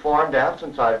haven't been farmed out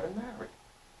since I've been married.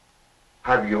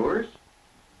 Have yours?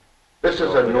 This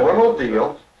is a normal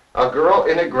deal. A girl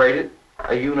integrated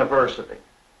a university.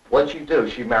 What'd she do?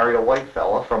 She married a white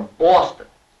fella from Boston,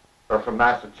 or from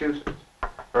Massachusetts.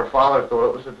 Her father thought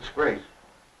it was a disgrace.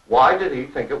 Why did he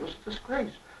think it was a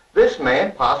disgrace? This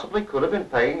man possibly could have been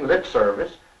paying lip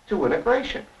service to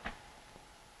integration.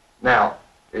 Now,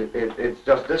 it's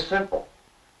just this simple.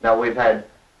 Now, we've had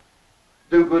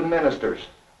do-good ministers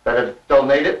that have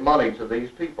donated money to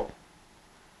these people.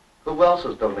 Who else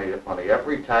has donated money?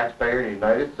 Every taxpayer in the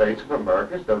United States of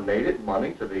America has donated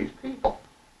money to these people.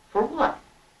 For what?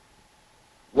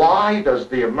 Why does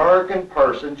the American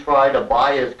person try to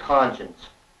buy his conscience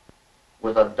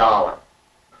with $1?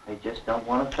 They just don't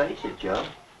want to face it, Joe.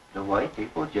 The white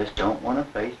people just don't want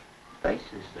to face this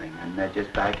thing, and they're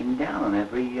just backing down on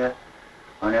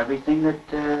everything that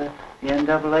the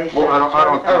NAA says. Well,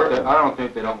 I don't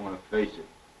think they don't want to face it.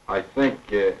 I think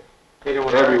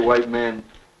every white man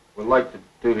would like to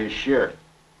do his share,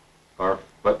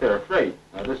 but they're afraid.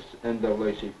 Now, this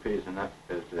NAACP is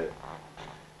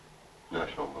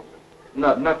national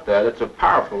movement. Not that. It's a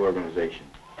powerful organization.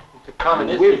 It's a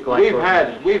communistic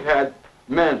We've had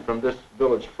men from this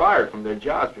village fired from their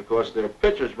jobs because their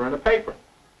pictures were in the paper.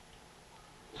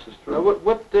 This is true. Now,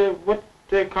 what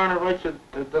kind of rights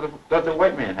does the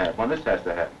white man have when this has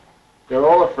to happen? They're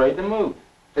all afraid to move.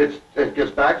 It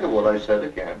gets back to what I said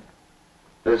again.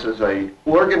 This is a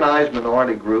organized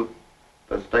minority group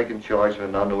that's taken charge of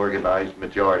an unorganized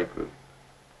majority group.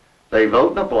 They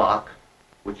vote in a block,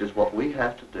 which is what we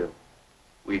have to do.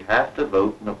 We have to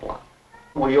vote in a block.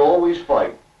 We always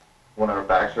fight when our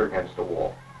backs are against the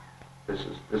wall. This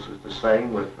is the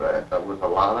same with a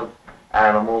lot of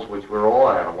animals, which we're all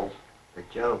animals. But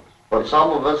Joe, but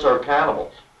some of us are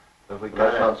cannibals. But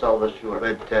let's not sell this short.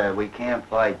 But we can't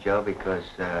fight, Joe, because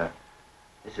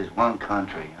this is one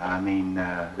country. I mean,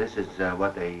 this is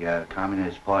what the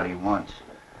Communist Party wants.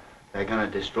 They're going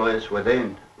to destroy us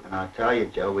within. And I tell you,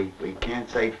 Joe, we can't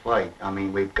say fight. I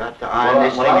mean, we've got to iron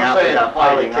this thing out with our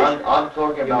politicians. I'm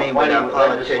talking about mean fighting with our with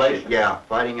politicians? legislation. Yeah,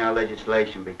 fighting our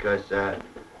legislation, because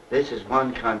this is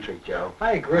one country, Joe.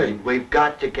 I agree. And we've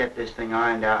got to get this thing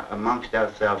ironed out amongst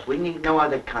ourselves. We need no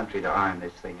other country to iron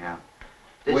this thing out.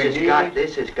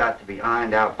 This has got to be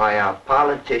ironed out by our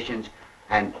politicians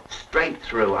and straight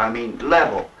through. I mean,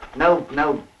 level.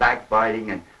 No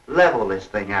backbiting, and level this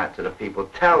thing out to the people.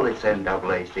 Tell this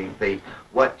NAACP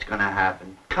what's going to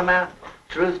happen. Come out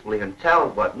truthfully and tell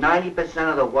what 90%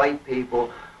 of the white people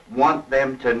want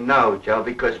them to know, Joe,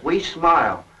 because we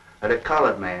smile at a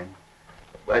colored man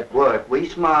at work. We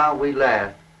smile, we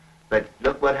laugh, but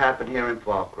look what happened here in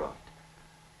Fallcroft.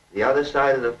 The other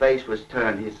side of the face was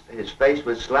turned. His face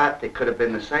was slapped. It could have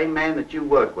been the same man that you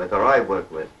work with or I work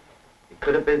with. It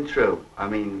could have been true. I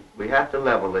mean, we have to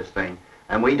level this thing,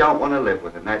 and we don't want to live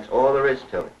with it. That's all there is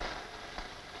to it.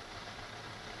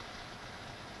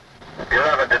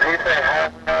 Did he say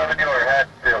Hatton Avenue or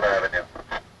Hatfield Avenue?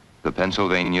 The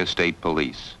Pennsylvania State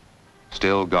Police,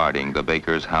 still guarding the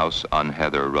baker's house on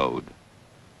Heather Road.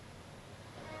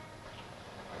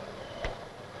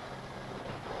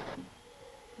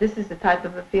 This is the type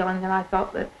of a feeling that I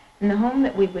felt that in the home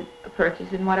that we would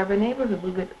purchase, in whatever neighborhood,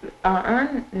 we would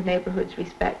earn the neighborhood's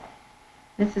respect.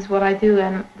 This is what I do,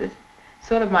 and this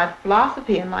sort of my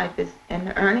philosophy in life is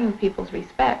in earning people's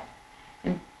respect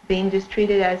and being just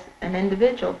treated as an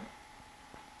individual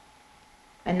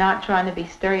and not trying to be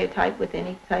stereotyped with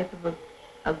any type of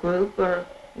a group or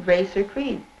race or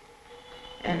creed.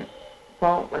 And,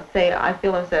 well, let's say I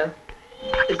feel as though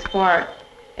as far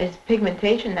as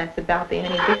pigmentation, that's about the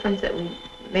only difference that we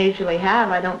majorly have.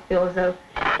 I don't feel as though,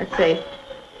 let's say,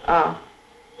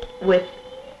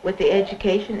 with the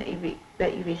education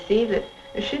that you receive, that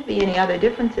there should be any other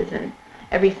differences. And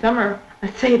every summer,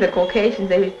 let's say the Caucasians,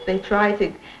 they try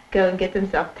to go and get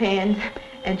themselves tanned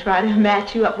and try to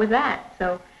match you up with that.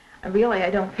 So really, I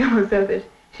don't feel as though there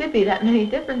should be that many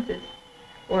differences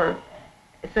or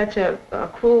such a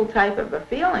cruel type of a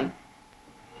feeling.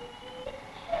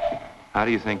 How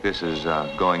do you think this is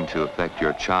going to affect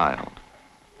your child?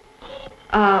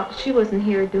 She wasn't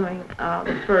here during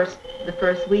the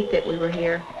first week that we were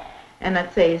here, and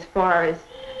I'd say as far as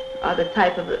the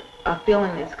type of a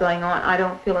feeling that's going on, I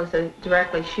don't feel as though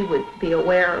directly she would be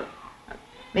aware of.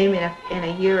 Maybe in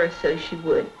a year or so she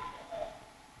would,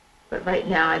 but right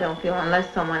now I don't feel,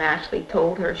 unless someone actually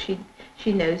told her, she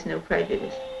knows no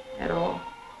prejudice at all,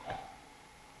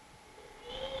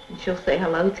 and she'll say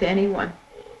hello to anyone.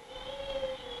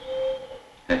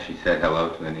 Has she said hello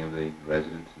to any of the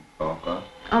residents in Fallcroft?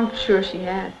 I'm sure she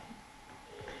has.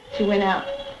 She went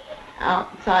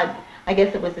outside, I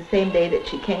guess it was the same day that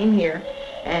she came here,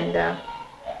 and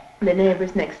the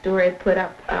neighbors next door had put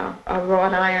up a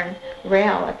wrought iron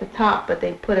rail at the top, but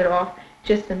they put it off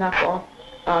just enough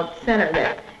off center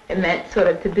that it meant sort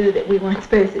of taboo that we weren't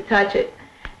supposed to touch it.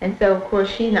 And so, of course,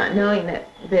 she not knowing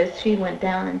that she went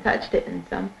down and touched it, and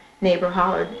some neighbor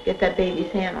hollered, "Get that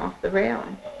baby's hand off the rail."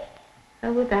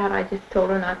 So with that, I just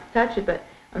told her not to touch it, but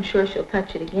I'm sure she'll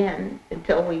touch it again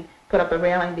until we put up a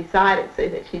railing beside it so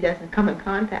that she doesn't come in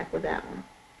contact with that one.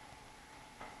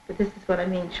 But this is what I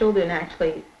mean. Children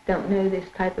actually don't know this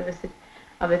type of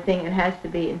a thing. It has to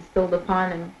be instilled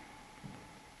upon them.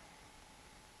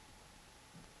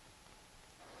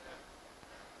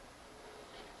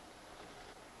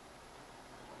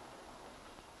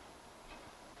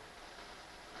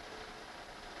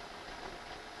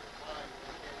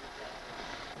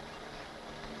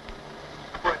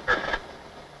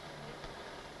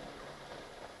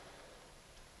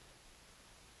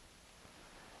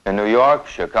 In New York,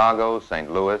 Chicago,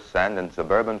 St. Louis, and in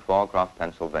suburban Fallcroft,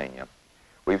 Pennsylvania,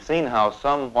 we've seen how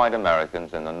some white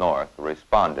Americans in the North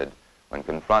responded when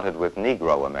confronted with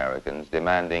Negro Americans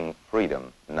demanding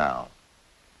freedom now.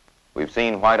 We've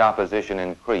seen white opposition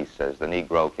increase as the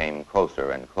Negro came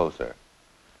closer and closer,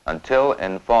 until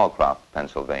in Fallcroft,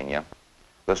 Pennsylvania,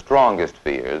 the strongest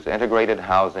fears, integrated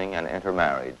housing and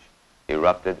intermarriage,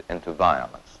 erupted into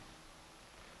violence.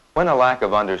 When a lack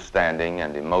of understanding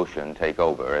and emotion take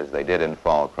over, as they did in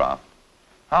Fallcroft,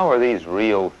 how are these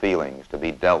real feelings to be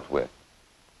dealt with?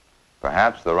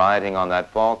 Perhaps the rioting on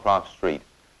that Fallcroft street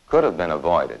could have been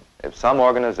avoided if some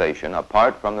organization,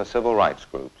 apart from the civil rights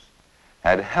groups,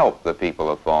 had helped the people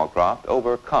of Fallcroft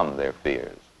overcome their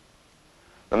fears.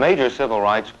 The major civil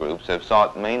rights groups have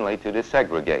sought mainly to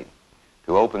desegregate,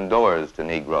 to open doors to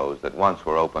Negroes that once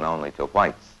were open only to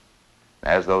whites.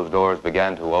 As those doors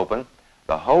began to open,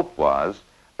 the hope was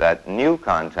that new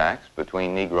contacts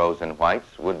between Negroes and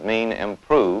whites would mean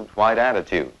improved white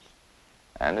attitudes.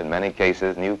 And in many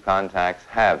cases, new contacts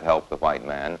have helped the white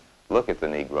man look at the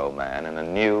Negro man in a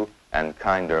new and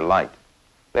kinder light.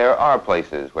 There are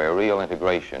places where real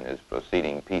integration is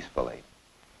proceeding peacefully.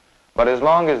 But as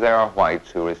long as there are whites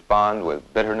who respond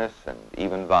with bitterness and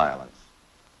even violence,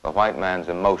 the white man's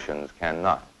emotions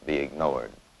cannot be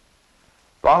ignored.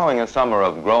 Following a summer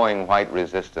of growing white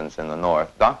resistance in the North,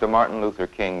 Dr. Martin Luther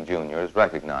King, Jr. has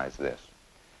recognized this.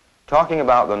 Talking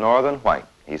about the Northern white,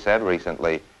 he said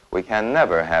recently, "We can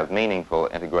never have meaningful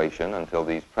integration until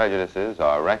these prejudices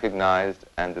are recognized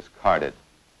and discarded."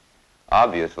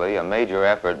 Obviously, a major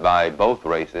effort by both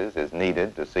races is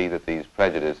needed to see that these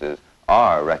prejudices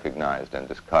are recognized and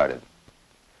discarded.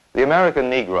 The American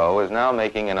Negro is now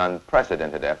making an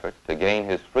unprecedented effort to gain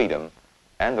his freedom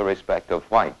and the respect of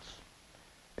whites.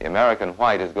 The American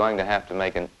white is going to have to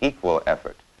make an equal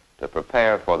effort to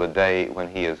prepare for the day when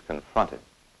he is confronted.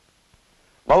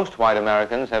 Most white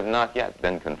Americans have not yet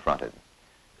been confronted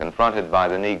by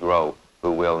the Negro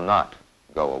who will not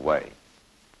go away.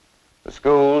 The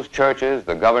schools, churches,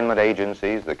 the government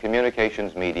agencies, the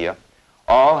communications media,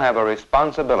 all have a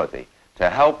responsibility to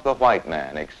help the white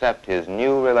man accept his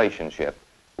new relationship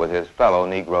with his fellow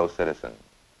Negro citizen.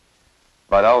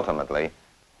 But ultimately,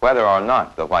 whether or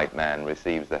not the white man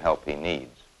receives the help he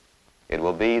needs, it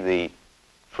will be the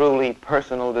truly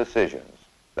personal decisions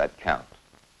that count.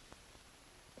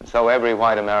 And so every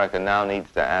white American now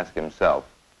needs to ask himself,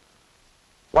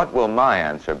 what will my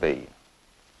answer be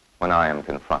when I am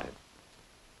confronted?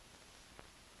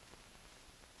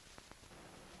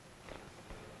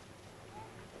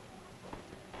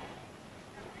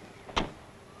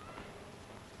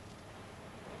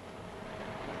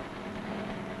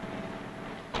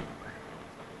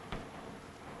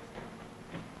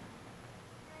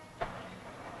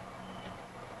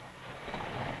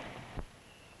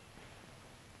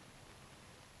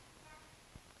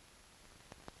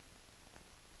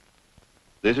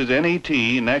 This is NET,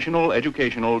 National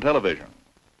Educational Television.